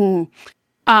 Mm-hmm.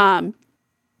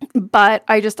 But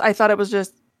I thought it was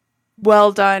just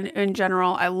well done in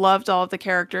general. I loved all of the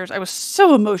characters. I was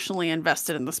so emotionally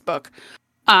invested in this book.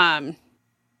 Really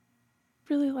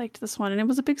liked this one, and it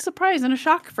was a big surprise and a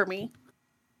shock for me.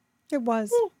 It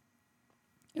was.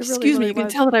 Excuse me, you can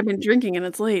tell that I've been drinking and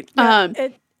it's late. Yeah,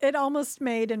 it almost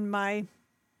made in my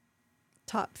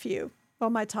top few. Well,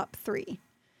 my top 3.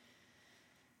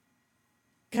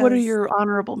 What are your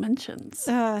honorable mentions?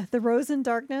 The Rose in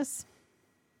Darkness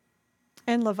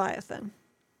and Leviathan.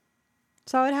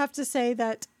 So I would have to say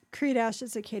that Creed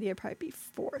Ashes Acadia would probably be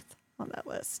 4th on that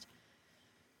list.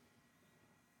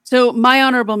 So my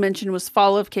honorable mention was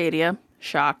Fall of Cadia,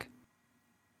 shock,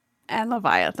 and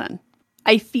Leviathan.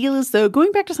 I feel as though,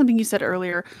 going back to something you said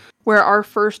earlier, where our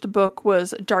first book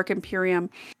was Dark Imperium,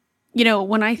 you know,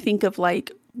 when I think of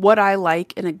like what I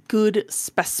like in a good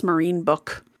Space Marine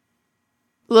book,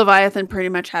 Leviathan pretty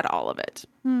much had all of it.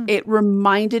 It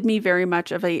reminded me very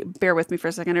much of bear with me for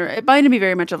a second, it reminded me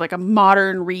very much of like a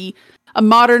modern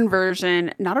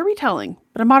version, not a retelling,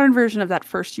 but a modern version of that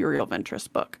first Uriel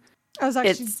Ventress book. I was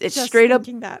actually it's just straight up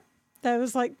thinking that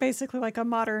was like basically like a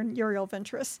modern Uriel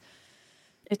Ventress.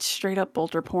 It's straight up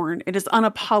bolter porn. It is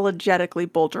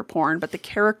unapologetically bolter porn, but the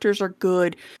characters are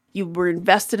good. You were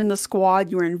invested in the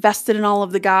squad. You were invested in all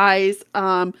of the guys.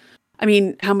 I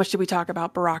mean, how much did we talk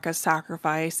about Baraka's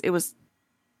sacrifice? It was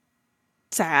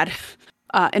sad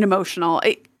and emotional.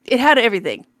 It had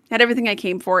everything. It had everything I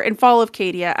came for. And Fall of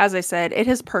Cadia, as I said, it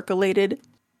has percolated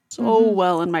so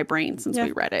well in my brain since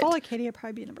we read it. Fall of Cadia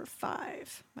probably be number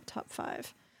 5, my top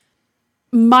 5.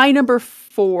 My number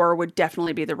 4 would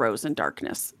definitely be The Rose in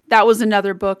Darkness. That was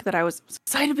another book that I was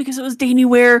excited because it was Dany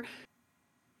Ware,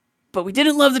 but we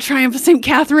didn't love the Triumph of St.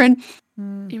 Catherine.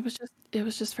 It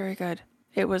was just very good.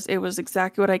 It was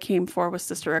exactly what I came for with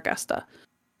Sister Augusta.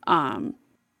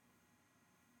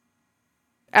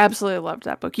 Absolutely loved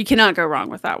that book. You cannot go wrong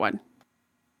with that one.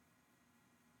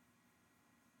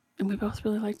 And we both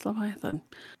really liked Leviathan.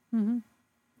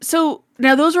 So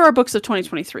now those are our books of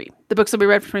 2023, the books that we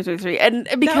read for 2023. And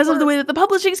because of the way that the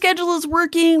publishing schedule is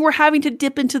working, we're having to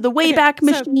dip into the Wayback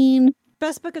Machine.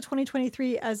 Best book of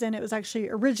 2023, as in it was actually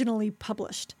originally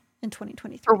published in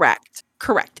 2023.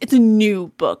 Correct. It's a new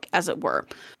book, as it were.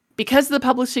 Because of the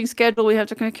publishing schedule, we have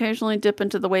to occasionally dip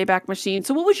into the Wayback Machine.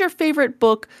 So what was your favorite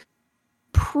book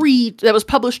that was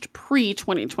published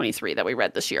pre-2023 that we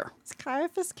read this year? It's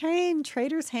Caiaphas Cain,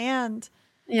 Traitor's Hand.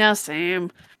 Yeah,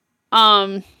 same.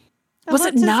 Was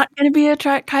it not going to be a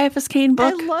Caiaphas Cain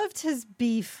book? I loved his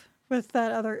beef with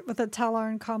the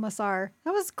Talarn Commissar.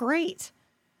 That was great.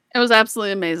 It was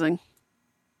absolutely amazing.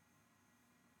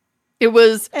 It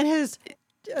was, and his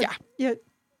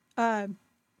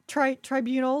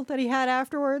tribunal that he had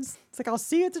afterwards. It's like, I'll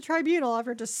see you at the tribunal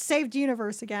after just saved the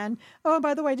universe again. Oh, and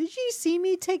by the way, did you see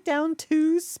me take down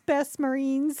 2 Space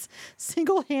Marines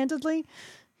single-handedly?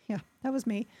 Yeah, that was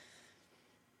me.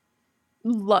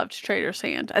 Loved Traitor's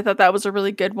Hand. I thought that was a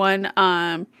really good one.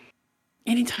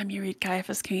 Anytime you read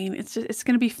Caiaphas Cain, it's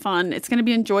going to be fun. It's going to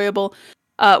be enjoyable.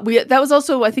 That was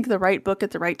also, I think, the right book at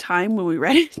the right time when we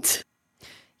read it.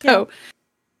 So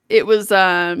it was,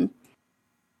 just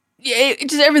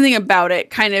everything about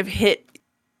it kind of hit.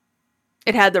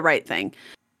 It had the right thing.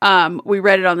 We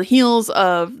read it on the heels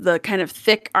of the kind of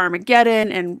thick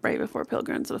Armageddon and right before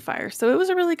Pilgrims of the Fire. So it was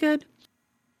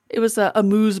it was a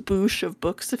amuse-bouche of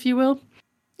books, if you will.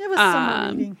 It was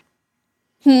summer reading.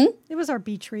 It was our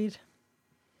beach read.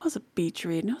 It was a beach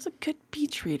read. And it was a good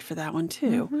beach read for that one,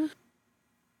 too.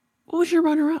 What was your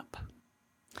runner-up?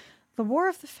 The War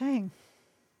of the Fang.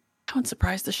 That one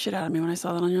surprised the shit out of me when I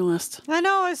saw that on your list. I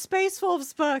know, a Space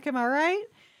Wolves book, am I right?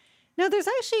 No, there's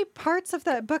actually parts of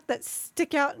that book that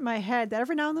stick out in my head that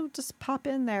every now and then will just pop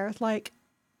in there. Like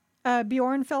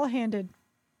Bjorn Fell-Handed,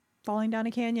 falling down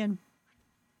a canyon.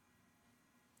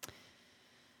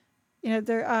 You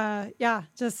know,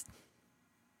 just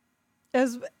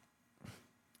it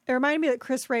reminded me that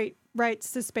Chris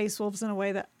writes the Space Wolves in a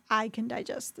way that I can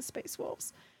digest the Space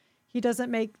Wolves. He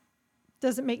doesn't make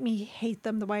me hate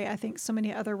them the way I think so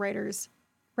many other writers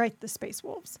write the Space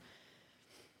Wolves.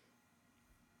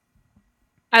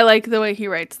 I like the way he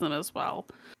writes them as well.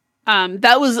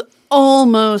 That was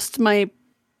almost my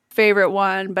favorite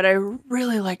one, but I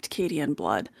really liked Cadian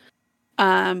Blood.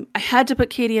 I had to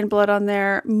put Cadian Blood on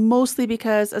there mostly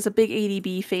because, as a big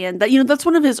ADB fan, that's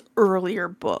one of his earlier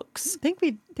books. I think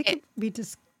I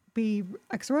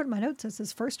wrote in my notes as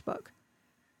his first book.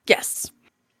 Yes.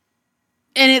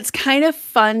 And it's kind of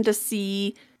fun to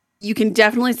see. You can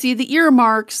definitely see the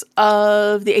earmarks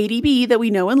of the ADB that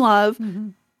we know and love,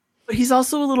 but he's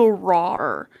also a little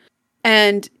rawer.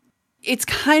 And it's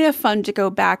kind of fun to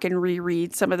go back and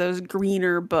reread some of those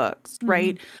greener books,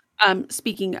 right?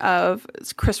 Speaking of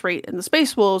Chris Wright and the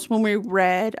Space Wolves, when we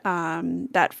read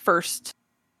that first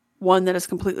one that has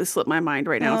completely slipped my mind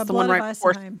right now. It's the one right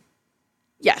before.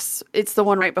 Yes, it's the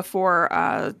one right before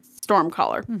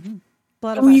Stormcaller.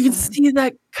 You can see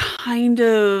that kind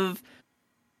of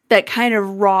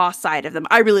raw side of them.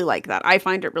 I really like that. I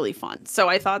find it really fun. So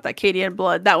I thought that Cadian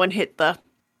Blood, that one hit the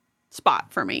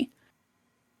spot for me.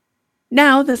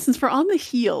 Now, since we're on the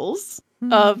heels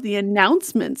of the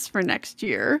announcements for next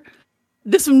year,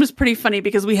 this one was pretty funny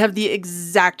because we have the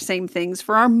exact same things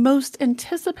for our most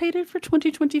anticipated for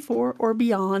 2024 or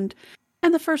beyond.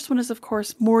 And the first one is, of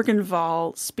course, Morgan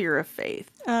Val, Spear of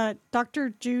Faith. Dr.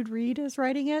 Jude Reed is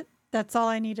writing it. That's all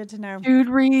I needed to know. Jude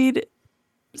Reed,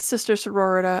 Sister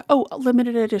Sororita. Oh, a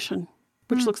limited edition,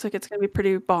 which looks like it's going to be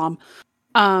pretty bomb.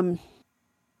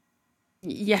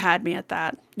 You had me at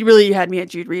that. You had me at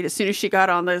Jude Reed. As soon as she got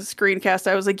on the screencast,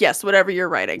 I was like, yes, whatever you're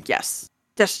writing. Yes.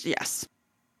 Just yes.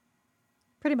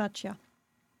 Pretty much, yeah.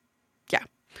 Yeah.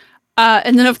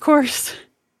 And then, of course,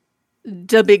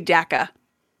 the Big Dacca.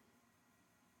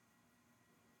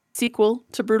 Sequel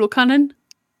to Brutal Cunnin?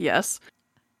 Yes.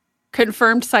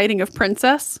 Confirmed sighting of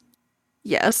Princess?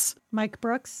 Yes. Mike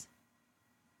Brooks?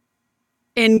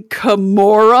 In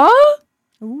Kimura?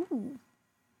 Ooh.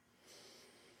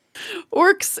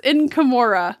 Orcs in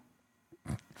Kimura.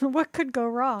 What could go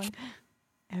wrong?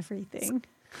 Everything.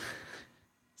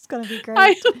 It's going to be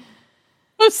great.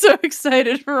 I'm so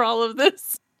excited for all of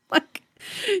this. Like,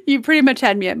 you pretty much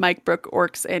had me at Mike Brook,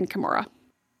 Orcs, and Kimura.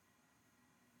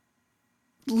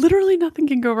 Literally nothing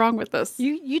can go wrong with this.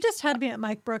 You just had me at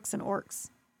Mike Brooks and Orcs.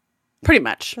 Pretty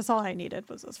much. That's all I needed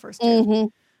was those first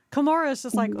two. Kimura is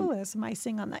just like, oh, there's some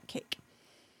icing on that cake.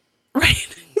 Right,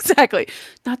 exactly.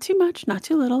 Not too much, not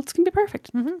too little. It's going to be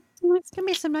perfect. It's going to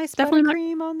be some nice Definitely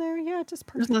buttercream on there. Yeah, just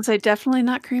I was perfect. going to say, definitely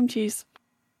not cream cheese.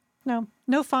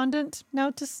 No fondant.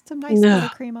 No, just some nice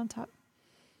buttercream on top.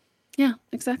 Yeah,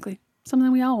 exactly.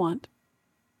 Something we all want.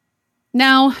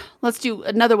 Now, let's do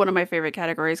another one of my favorite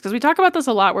categories, because we talk about this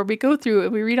a lot, where we go through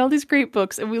and we read all these great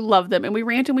books and we love them and we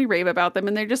rant and we rave about them,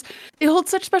 and they hold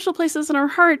such special places in our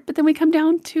heart, but then we come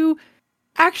down to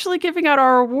actually giving out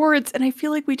our awards, and I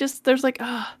feel like there's like,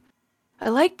 I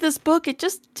liked this book, it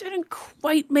just didn't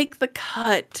quite make the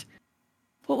cut.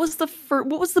 What was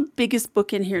the biggest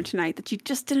book in here tonight that you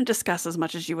just didn't discuss as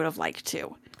much as you would have liked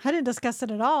to? I didn't discuss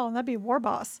it at all, and that'd be War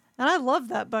Boss. And I love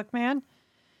that book, man.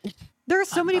 There are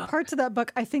so many parts of that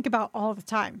book I think about all the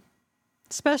time,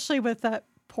 especially with that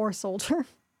poor soldier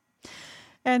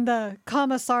and the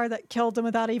commissar that killed him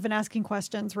without even asking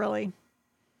questions, really.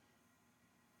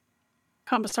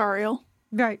 Commissarial,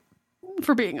 Right.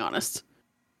 for being honest.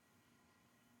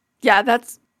 Yeah,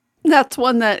 that's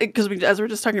one that, because as we're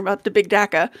just talking about the Big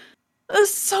Dacca, it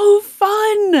was so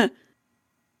fun.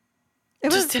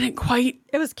 It didn't quite.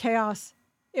 It was chaos.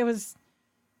 It was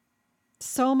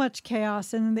so much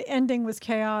chaos, and the ending was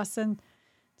chaos, and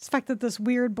the fact that this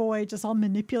weird boy just all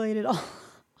manipulated all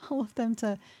of them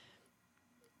to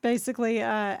basically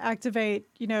activate,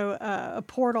 a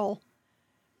portal,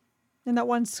 and that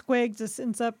one squig just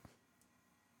ends up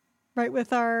right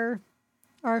with our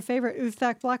favorite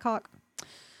Uthak Blackhawk.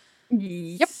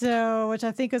 Yep. So, which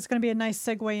I think is going to be a nice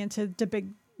segue into the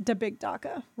Big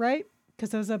Dacca, right?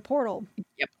 Because there's a portal.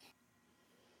 Yep.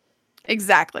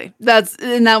 Exactly.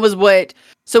 That was what.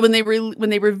 So when they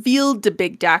revealed the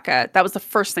Big Dacca, that was the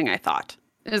first thing I thought.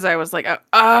 Is I was like,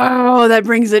 oh, that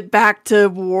brings it back to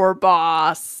War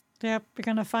Boss. Yep, you're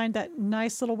gonna find that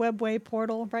nice little webway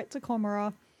portal right to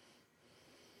Komara,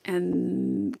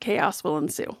 and chaos will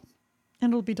ensue.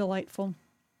 And it'll be delightful.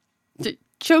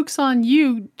 Joke's on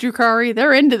you, Drukari.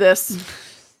 They're into this.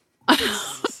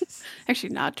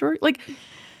 Actually, not Drukari. Like,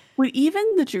 would even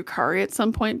the Drukari at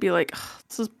some point be like,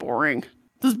 this is boring.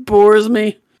 This bores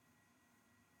me.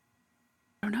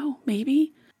 I don't know.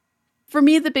 Maybe. For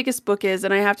me, the biggest book is,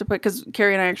 and I have to put, because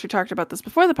Carrie and I actually talked about this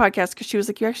before the podcast, because she was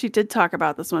like, you actually did talk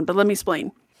about this one, but let me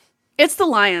explain. It's The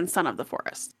Lion, Son of the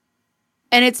Forest.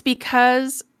 And it's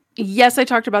because, yes, I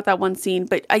talked about that one scene,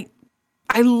 but I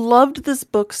loved this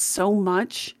book so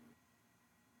much.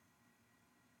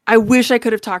 I wish I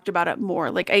could have talked about it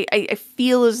more. Like, I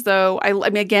feel as though, I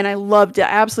mean, again, I loved it.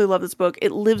 I absolutely love this book.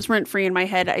 It lives rent-free in my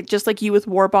head. Just like you with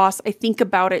War Boss, I think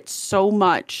about it so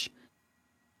much.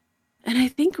 And I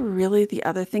think really the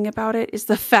other thing about it is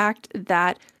the fact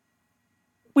that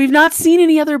we've not seen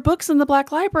any other books in the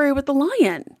Black Library with the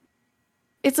Lion.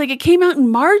 It's like it came out in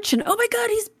March and, oh my God,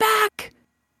 he's back.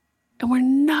 And we're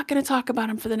not going to talk about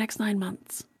him for the next 9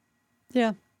 months.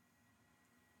 Yeah.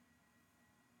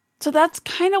 So that's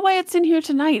kind of why it's in here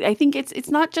tonight. I think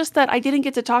it's not just that I didn't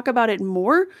get to talk about it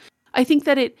more. I think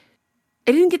that I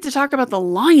didn't get to talk about the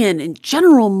Lion in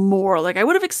general more. Like, I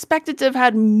would have expected to have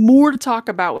had more to talk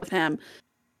about with him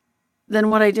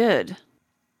than what I did.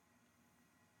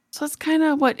 So that's kind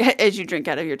of what, as you drink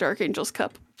out of your Dark Angel's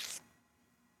cup.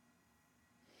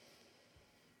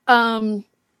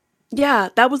 Yeah,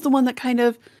 that was the one that kind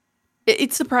of,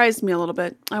 it surprised me a little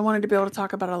bit. I wanted to be able to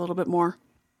talk about it a little bit more.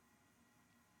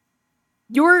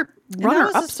 Your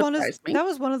runner-up surprised me. That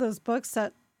was one of those books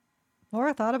that the more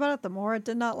I thought about it, the more I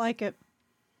did not like it.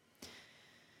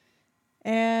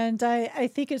 And I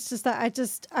think it's just that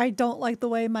I don't like the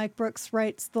way Mike Brooks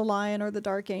writes The Lion or the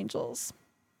Dark Angels.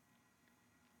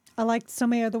 I liked so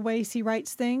many of the ways he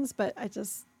writes things, but I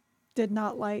just did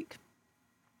not like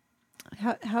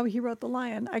how he wrote The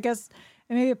Lion. I guess,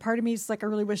 and maybe a part of me is like, I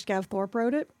really wish Gav Thorpe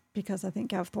wrote it, because I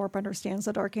think Gav Thorpe understands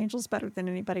the Dark Angels better than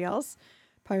anybody else.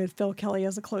 Probably with Phil Kelly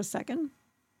as a close second.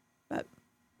 But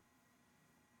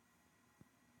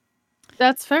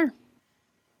That's fair.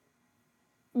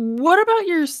 What about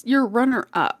your runner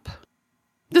up?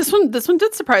 This one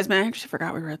did surprise me. I actually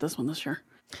forgot we read this one this year.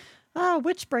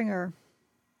 Witchbringer.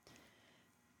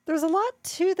 There's a lot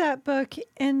to that book,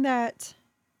 in that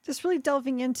just really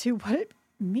delving into what it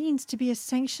means to be a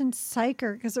sanctioned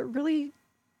psyker, because it really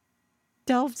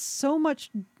delved so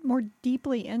much more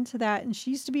deeply into that. And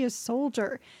she used to be a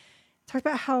soldier. Talked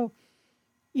about how,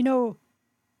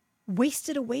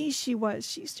 wasted away she was.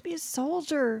 She used to be a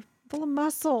soldier, full of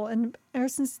muscle. And ever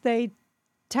since they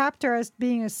tapped her as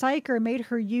being a psyker, made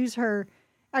her use her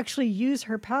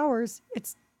powers,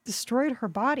 it's destroyed her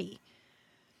body.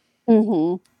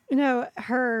 Her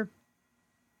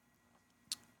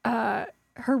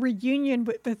reunion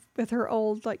with her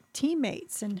old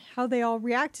teammates, and how they all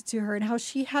reacted to her, and how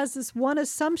she has this one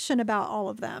assumption about all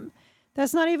of them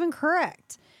that's not even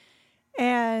correct.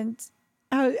 And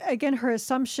again, her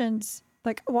assumptions,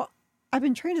 I've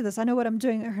been trained to this, I know what I'm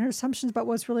doing. Her assumptions about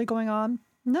what's really going on,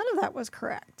 none of that was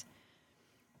correct.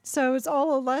 So it's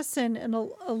all a lesson, and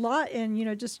a lot in,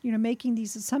 making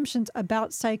these assumptions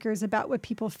about psychers, about what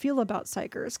people feel about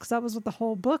psychers. Because that was what the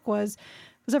whole book was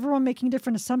everyone making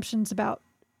different assumptions about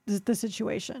the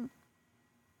situation.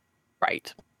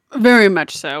 Right. Very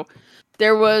much so.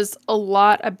 There was a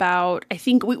lot about, I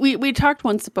think we talked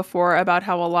once before about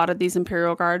how a lot of these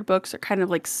Imperial Guard books are kind of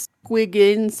like squig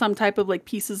in some type of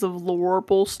pieces of lore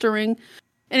bolstering.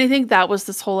 And I think that was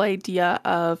this whole idea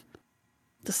of,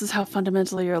 this is how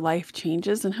fundamentally your life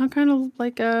changes, and how kind of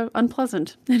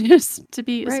unpleasant it is to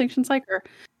be a sanctioned psyker.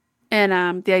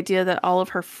 And the idea that all of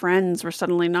her friends were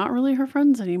suddenly not really her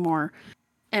friends anymore.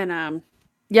 And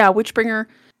Witchbringer,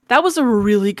 that was a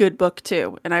really good book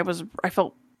too. And I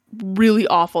felt really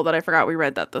awful that I forgot we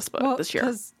read that this year.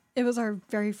 Because it was our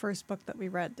very first book that we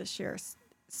read this year.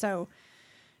 So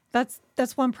that's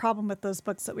one problem with those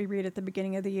books that we read at the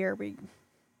beginning of the year.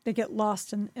 They get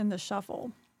lost in the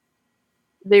shuffle.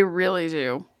 They really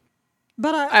do.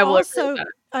 But I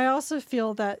also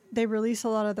feel that they release a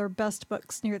lot of their best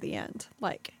books near the end,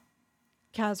 like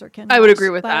Kazarkin. I would agree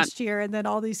with last year, and then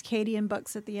all these Cadian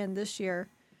books at the end this year.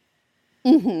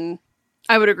 I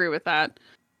would agree with that.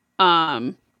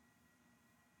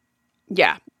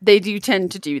 Yeah, they do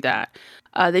tend to do that.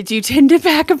 They do tend to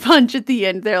pack a punch at the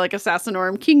end there, like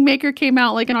Assassinorum Kingmaker came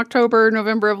out in October,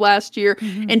 November of last year.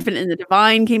 Infinite and the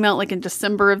Divine came out in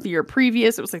December of the year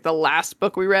previous. It was the last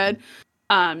book we read.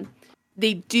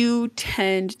 They do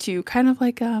tend to kind of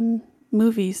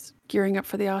movies gearing up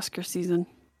for the Oscar season.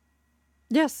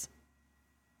 Yes.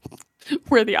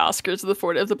 We're the Oscars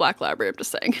of the Black Library, I'm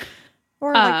just saying.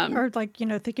 Or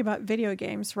thinking about video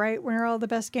games, right? When are all the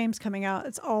best games coming out?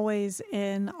 It's always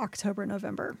in October,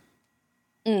 November.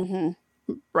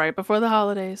 Right before the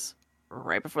holidays.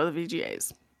 Right before the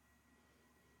VGAs.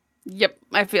 Yep,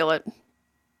 I feel it.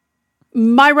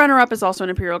 My runner-up is also an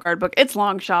Imperial Guard book. It's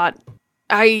Long Shot.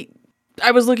 I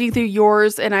was looking through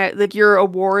yours and your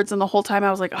awards, and the whole time I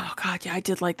was like, oh god, yeah, I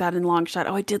did like that in Long Shot.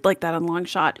 Oh, I did like that in Long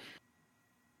Shot.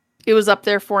 It was up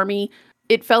there for me.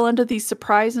 It fell under the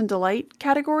surprise and delight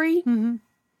category.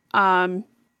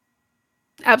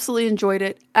 Absolutely enjoyed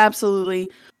it. Absolutely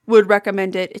would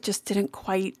recommend it. It just didn't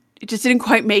quite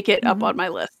make it up on my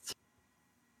list.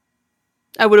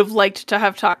 I would have liked to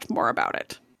have talked more about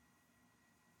it.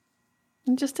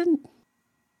 It just didn't.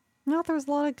 No, there was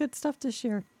a lot of good stuff this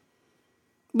year.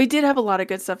 We did have a lot of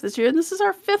good stuff this year, and this is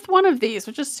our 5th one of these,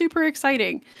 which is super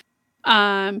exciting.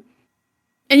 And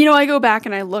I go back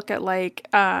and I look at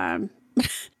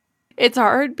it's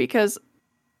hard because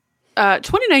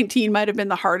 2019 might have been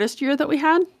the hardest year that we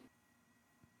had.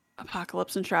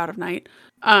 Apocalypse and Shroud of Night,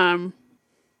 and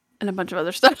a bunch of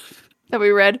other stuff that we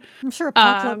read. I'm sure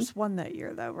Apocalypse won that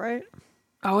year, though, right?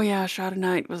 Oh yeah, Shroud of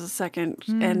Night was the second,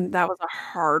 and that was a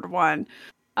hard one.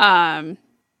 Yeah,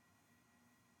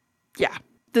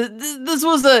 this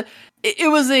was a.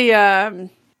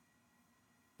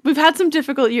 We've had some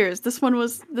difficult years. This one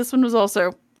was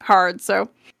also hard. So,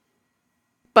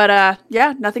 but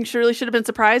yeah, nothing should have been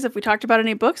surprised if we talked about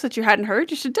any books that you hadn't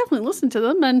heard. You should definitely listen to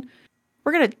them, and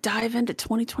we're gonna dive into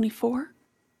 2024,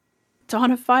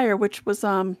 Dawn of Fire, which was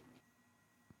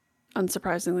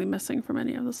unsurprisingly missing from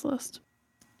any of this list.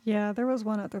 Yeah, there was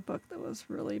one other book that was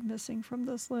really missing from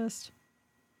this list.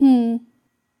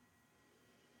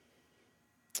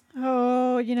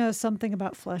 Oh, something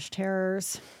about flesh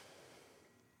terrors.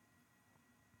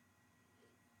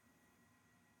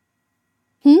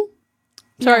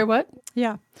 Sorry, what?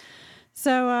 Yeah.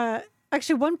 So,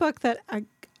 actually, one book that I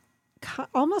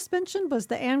almost mentioned was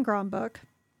the Angron book.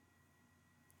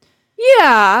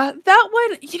 Yeah, that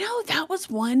one, that was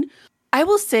one. I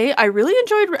will say I really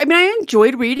enjoyed. I mean, I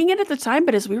enjoyed reading it at the time,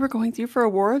 but as we were going through for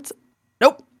awards,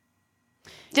 nope.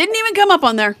 Didn't even come up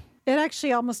on there. It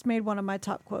actually almost made one of my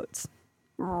top quotes.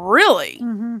 Really?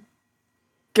 Mm-hmm.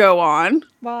 Go on.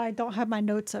 Well, I don't have my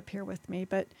notes up here with me,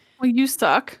 but... Well, you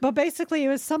suck. But basically, it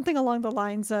was something along the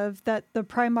lines of that the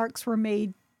Primarchs were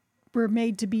made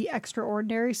to be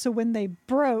extraordinary, so when they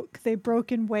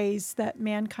broke in ways that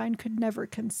mankind could never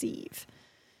conceive.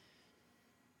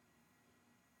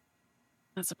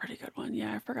 That's a pretty good one.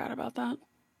 Yeah, I forgot about that.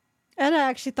 And I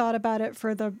actually thought about it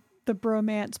for the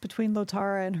bromance between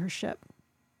Lotara and her ship.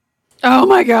 Oh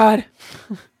my god.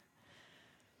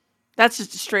 That's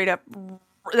just a straight up...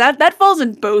 That falls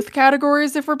in both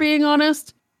categories, if we're being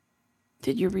honest.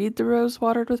 Did you read The Rose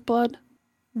Watered with Blood?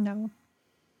 No.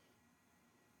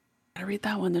 I read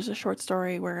that one. There's a short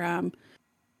story where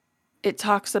it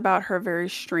talks about her very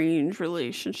strange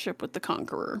relationship with the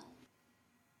Conqueror.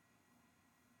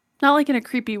 Not like in a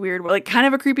creepy weird way, like kind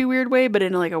of a creepy weird way, but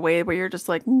in like a way where you're just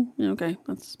like, okay,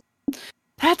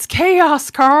 that's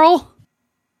chaos, Carl.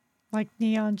 Like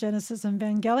Neon Genesis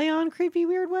Evangelion creepy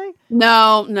weird way?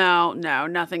 No,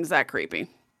 nothing's that creepy.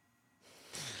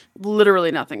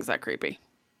 Literally nothing's that creepy.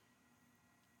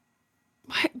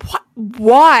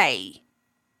 Why?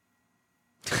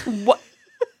 What?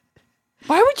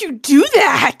 Why would you do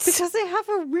that? Because they have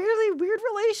a really weird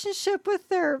relationship with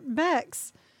their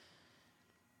mechs.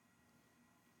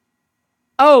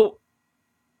 Oh.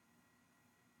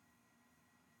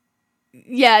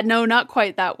 Yeah, no, not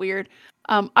quite that weird.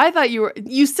 I thought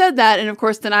you said that, and of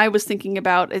course then I was thinking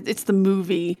about it's the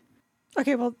movie.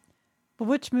 Okay, well,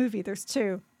 which movie? There's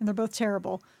two, and they're both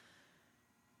terrible.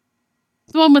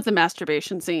 The one with the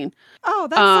masturbation scene. Oh,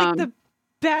 that's like the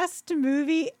best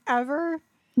movie ever.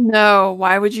 No,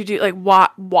 why would you do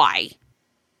why?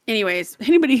 Anyways,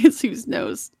 anybody who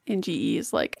knows NGE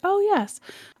is like, oh yes.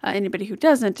 Anybody who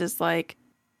doesn't is like,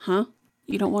 huh?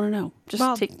 You don't want to know.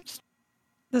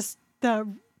 The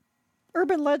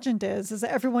urban legend is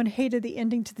that everyone hated the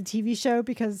ending to the TV show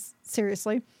because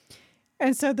seriously.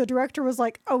 And so the director was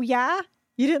like, oh yeah?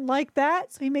 You didn't like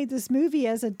that? So he made this movie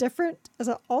as an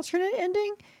alternate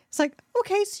ending. It's like,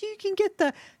 okay, so you can get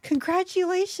the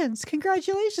congratulations,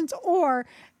 or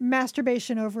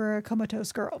masturbation over a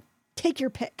comatose girl. Take your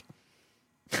pick.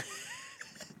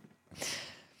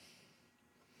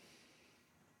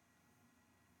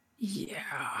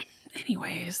 Yeah.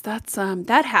 Anyways, that's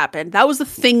that happened. That was the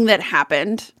thing that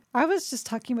happened. I was just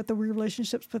talking about the weird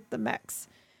relationships with the mechs.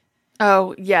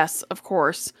 Oh, yes, of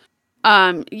course.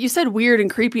 You said weird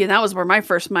and creepy, and that was where my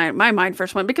mind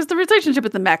first went, because the relationship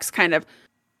with the mechs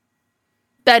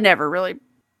that never really,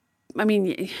 I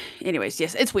mean, anyways,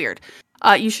 yes, it's weird.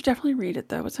 You should definitely read it,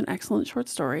 though. It's an excellent short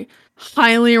story.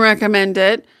 Highly recommend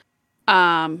it.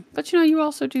 But you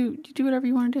also do whatever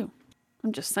you want to do.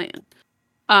 I'm just saying.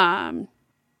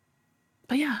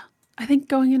 But yeah, I think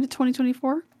going into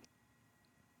 2024,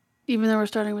 even though we're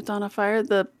starting with Dawn of Fire,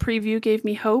 the preview gave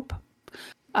me hope.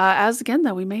 As again,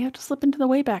 though, we may have to slip into the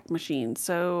Wayback Machine.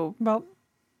 So, well,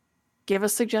 give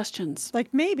us suggestions.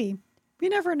 Like maybe. We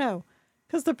never know.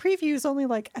 Because the preview is only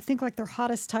I think their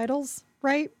hottest titles,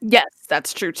 right? Yes,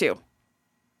 that's true too.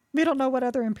 We don't know what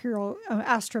other Imperial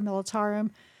Astra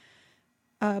Militarum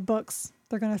books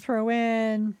they're going to throw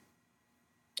in.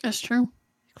 That's true.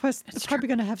 Plus, they're probably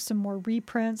going to have some more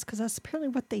reprints, because that's apparently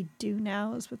what they do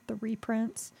now is with the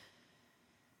reprints.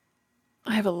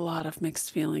 I have a lot of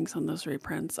mixed feelings on those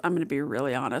reprints. I'm going to be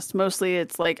really honest. Mostly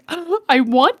it's like, oh, I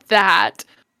want that.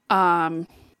 There's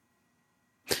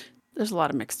a lot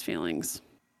of mixed feelings.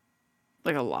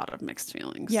 Like a lot of mixed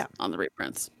feelings on the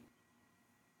reprints.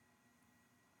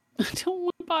 I don't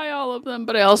want to buy all of them,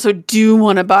 but I also do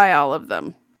want to buy all of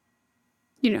them.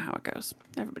 You know how it goes.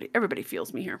 Everybody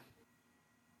feels me here.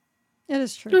 It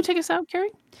is true. You want to take us out, Carrie?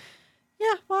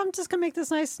 Yeah, well, I'm just going to make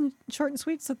this nice and short and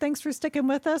sweet. So thanks for sticking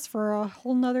with us for a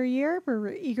whole nother year. We're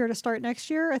eager to start next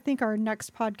year. I think our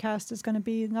next podcast is going to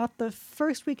be not the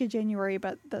first week of January,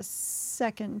 but the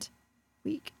second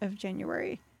week of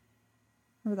January.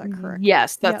 Is that correct?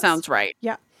 Yes, that sounds right.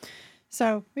 Yeah.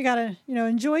 So we got to,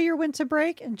 enjoy your winter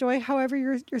break. Enjoy however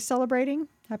you're celebrating.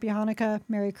 Happy Hanukkah.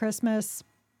 Merry Christmas.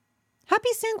 Happy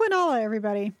Sanguinala,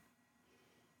 everybody.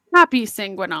 Happy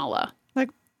Sanguinala.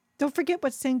 Don't forget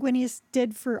what Sanguinius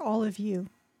did for all of you.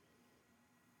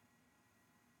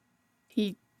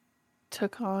 He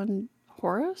took on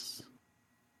Horus?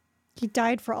 He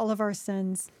died for all of our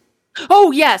sins.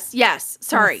 Oh, yes.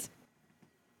 Sorry. Yes.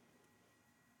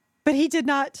 But he did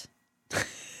not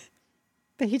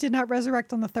but he did not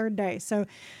resurrect on the third day. So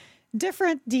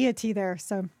different deity there.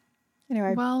 So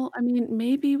anyway. Well, I mean,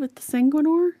 maybe with the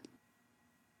Sanguinor?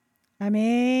 I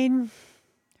mean,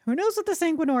 who knows what the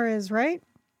Sanguinor is, right?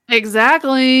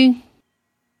 Exactly.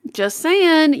 Just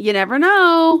saying, you never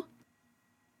know.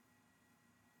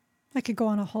 I could go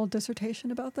on a whole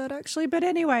dissertation about that, actually. But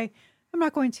anyway, I'm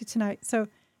not going to tonight. So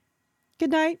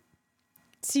good night.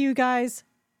 See you guys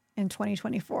in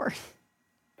 2024.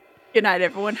 Good night,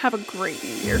 everyone. Have a great new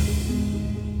year.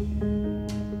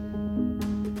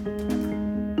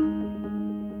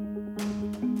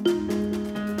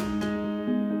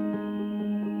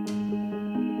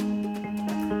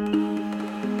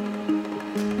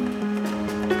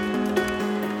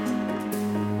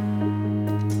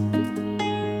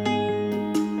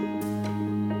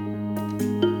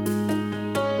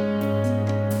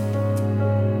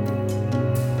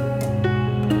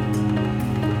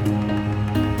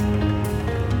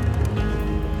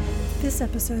 This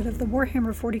episode of the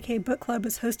Warhammer 40k Book Club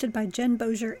is hosted by Jen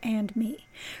Bozier and me.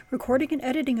 Recording and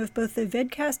editing of both the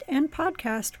vidcast and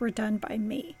podcast were done by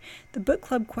me. The book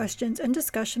club questions and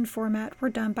discussion format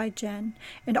were done by Jen,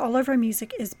 and all of our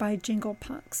music is by Jingle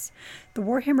Punks. The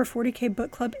Warhammer 40k Book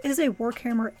Club is a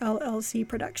Warhammer LLC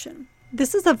production.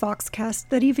 This is a Voxcast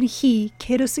that even he,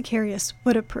 Cato Sicarius,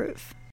 would approve.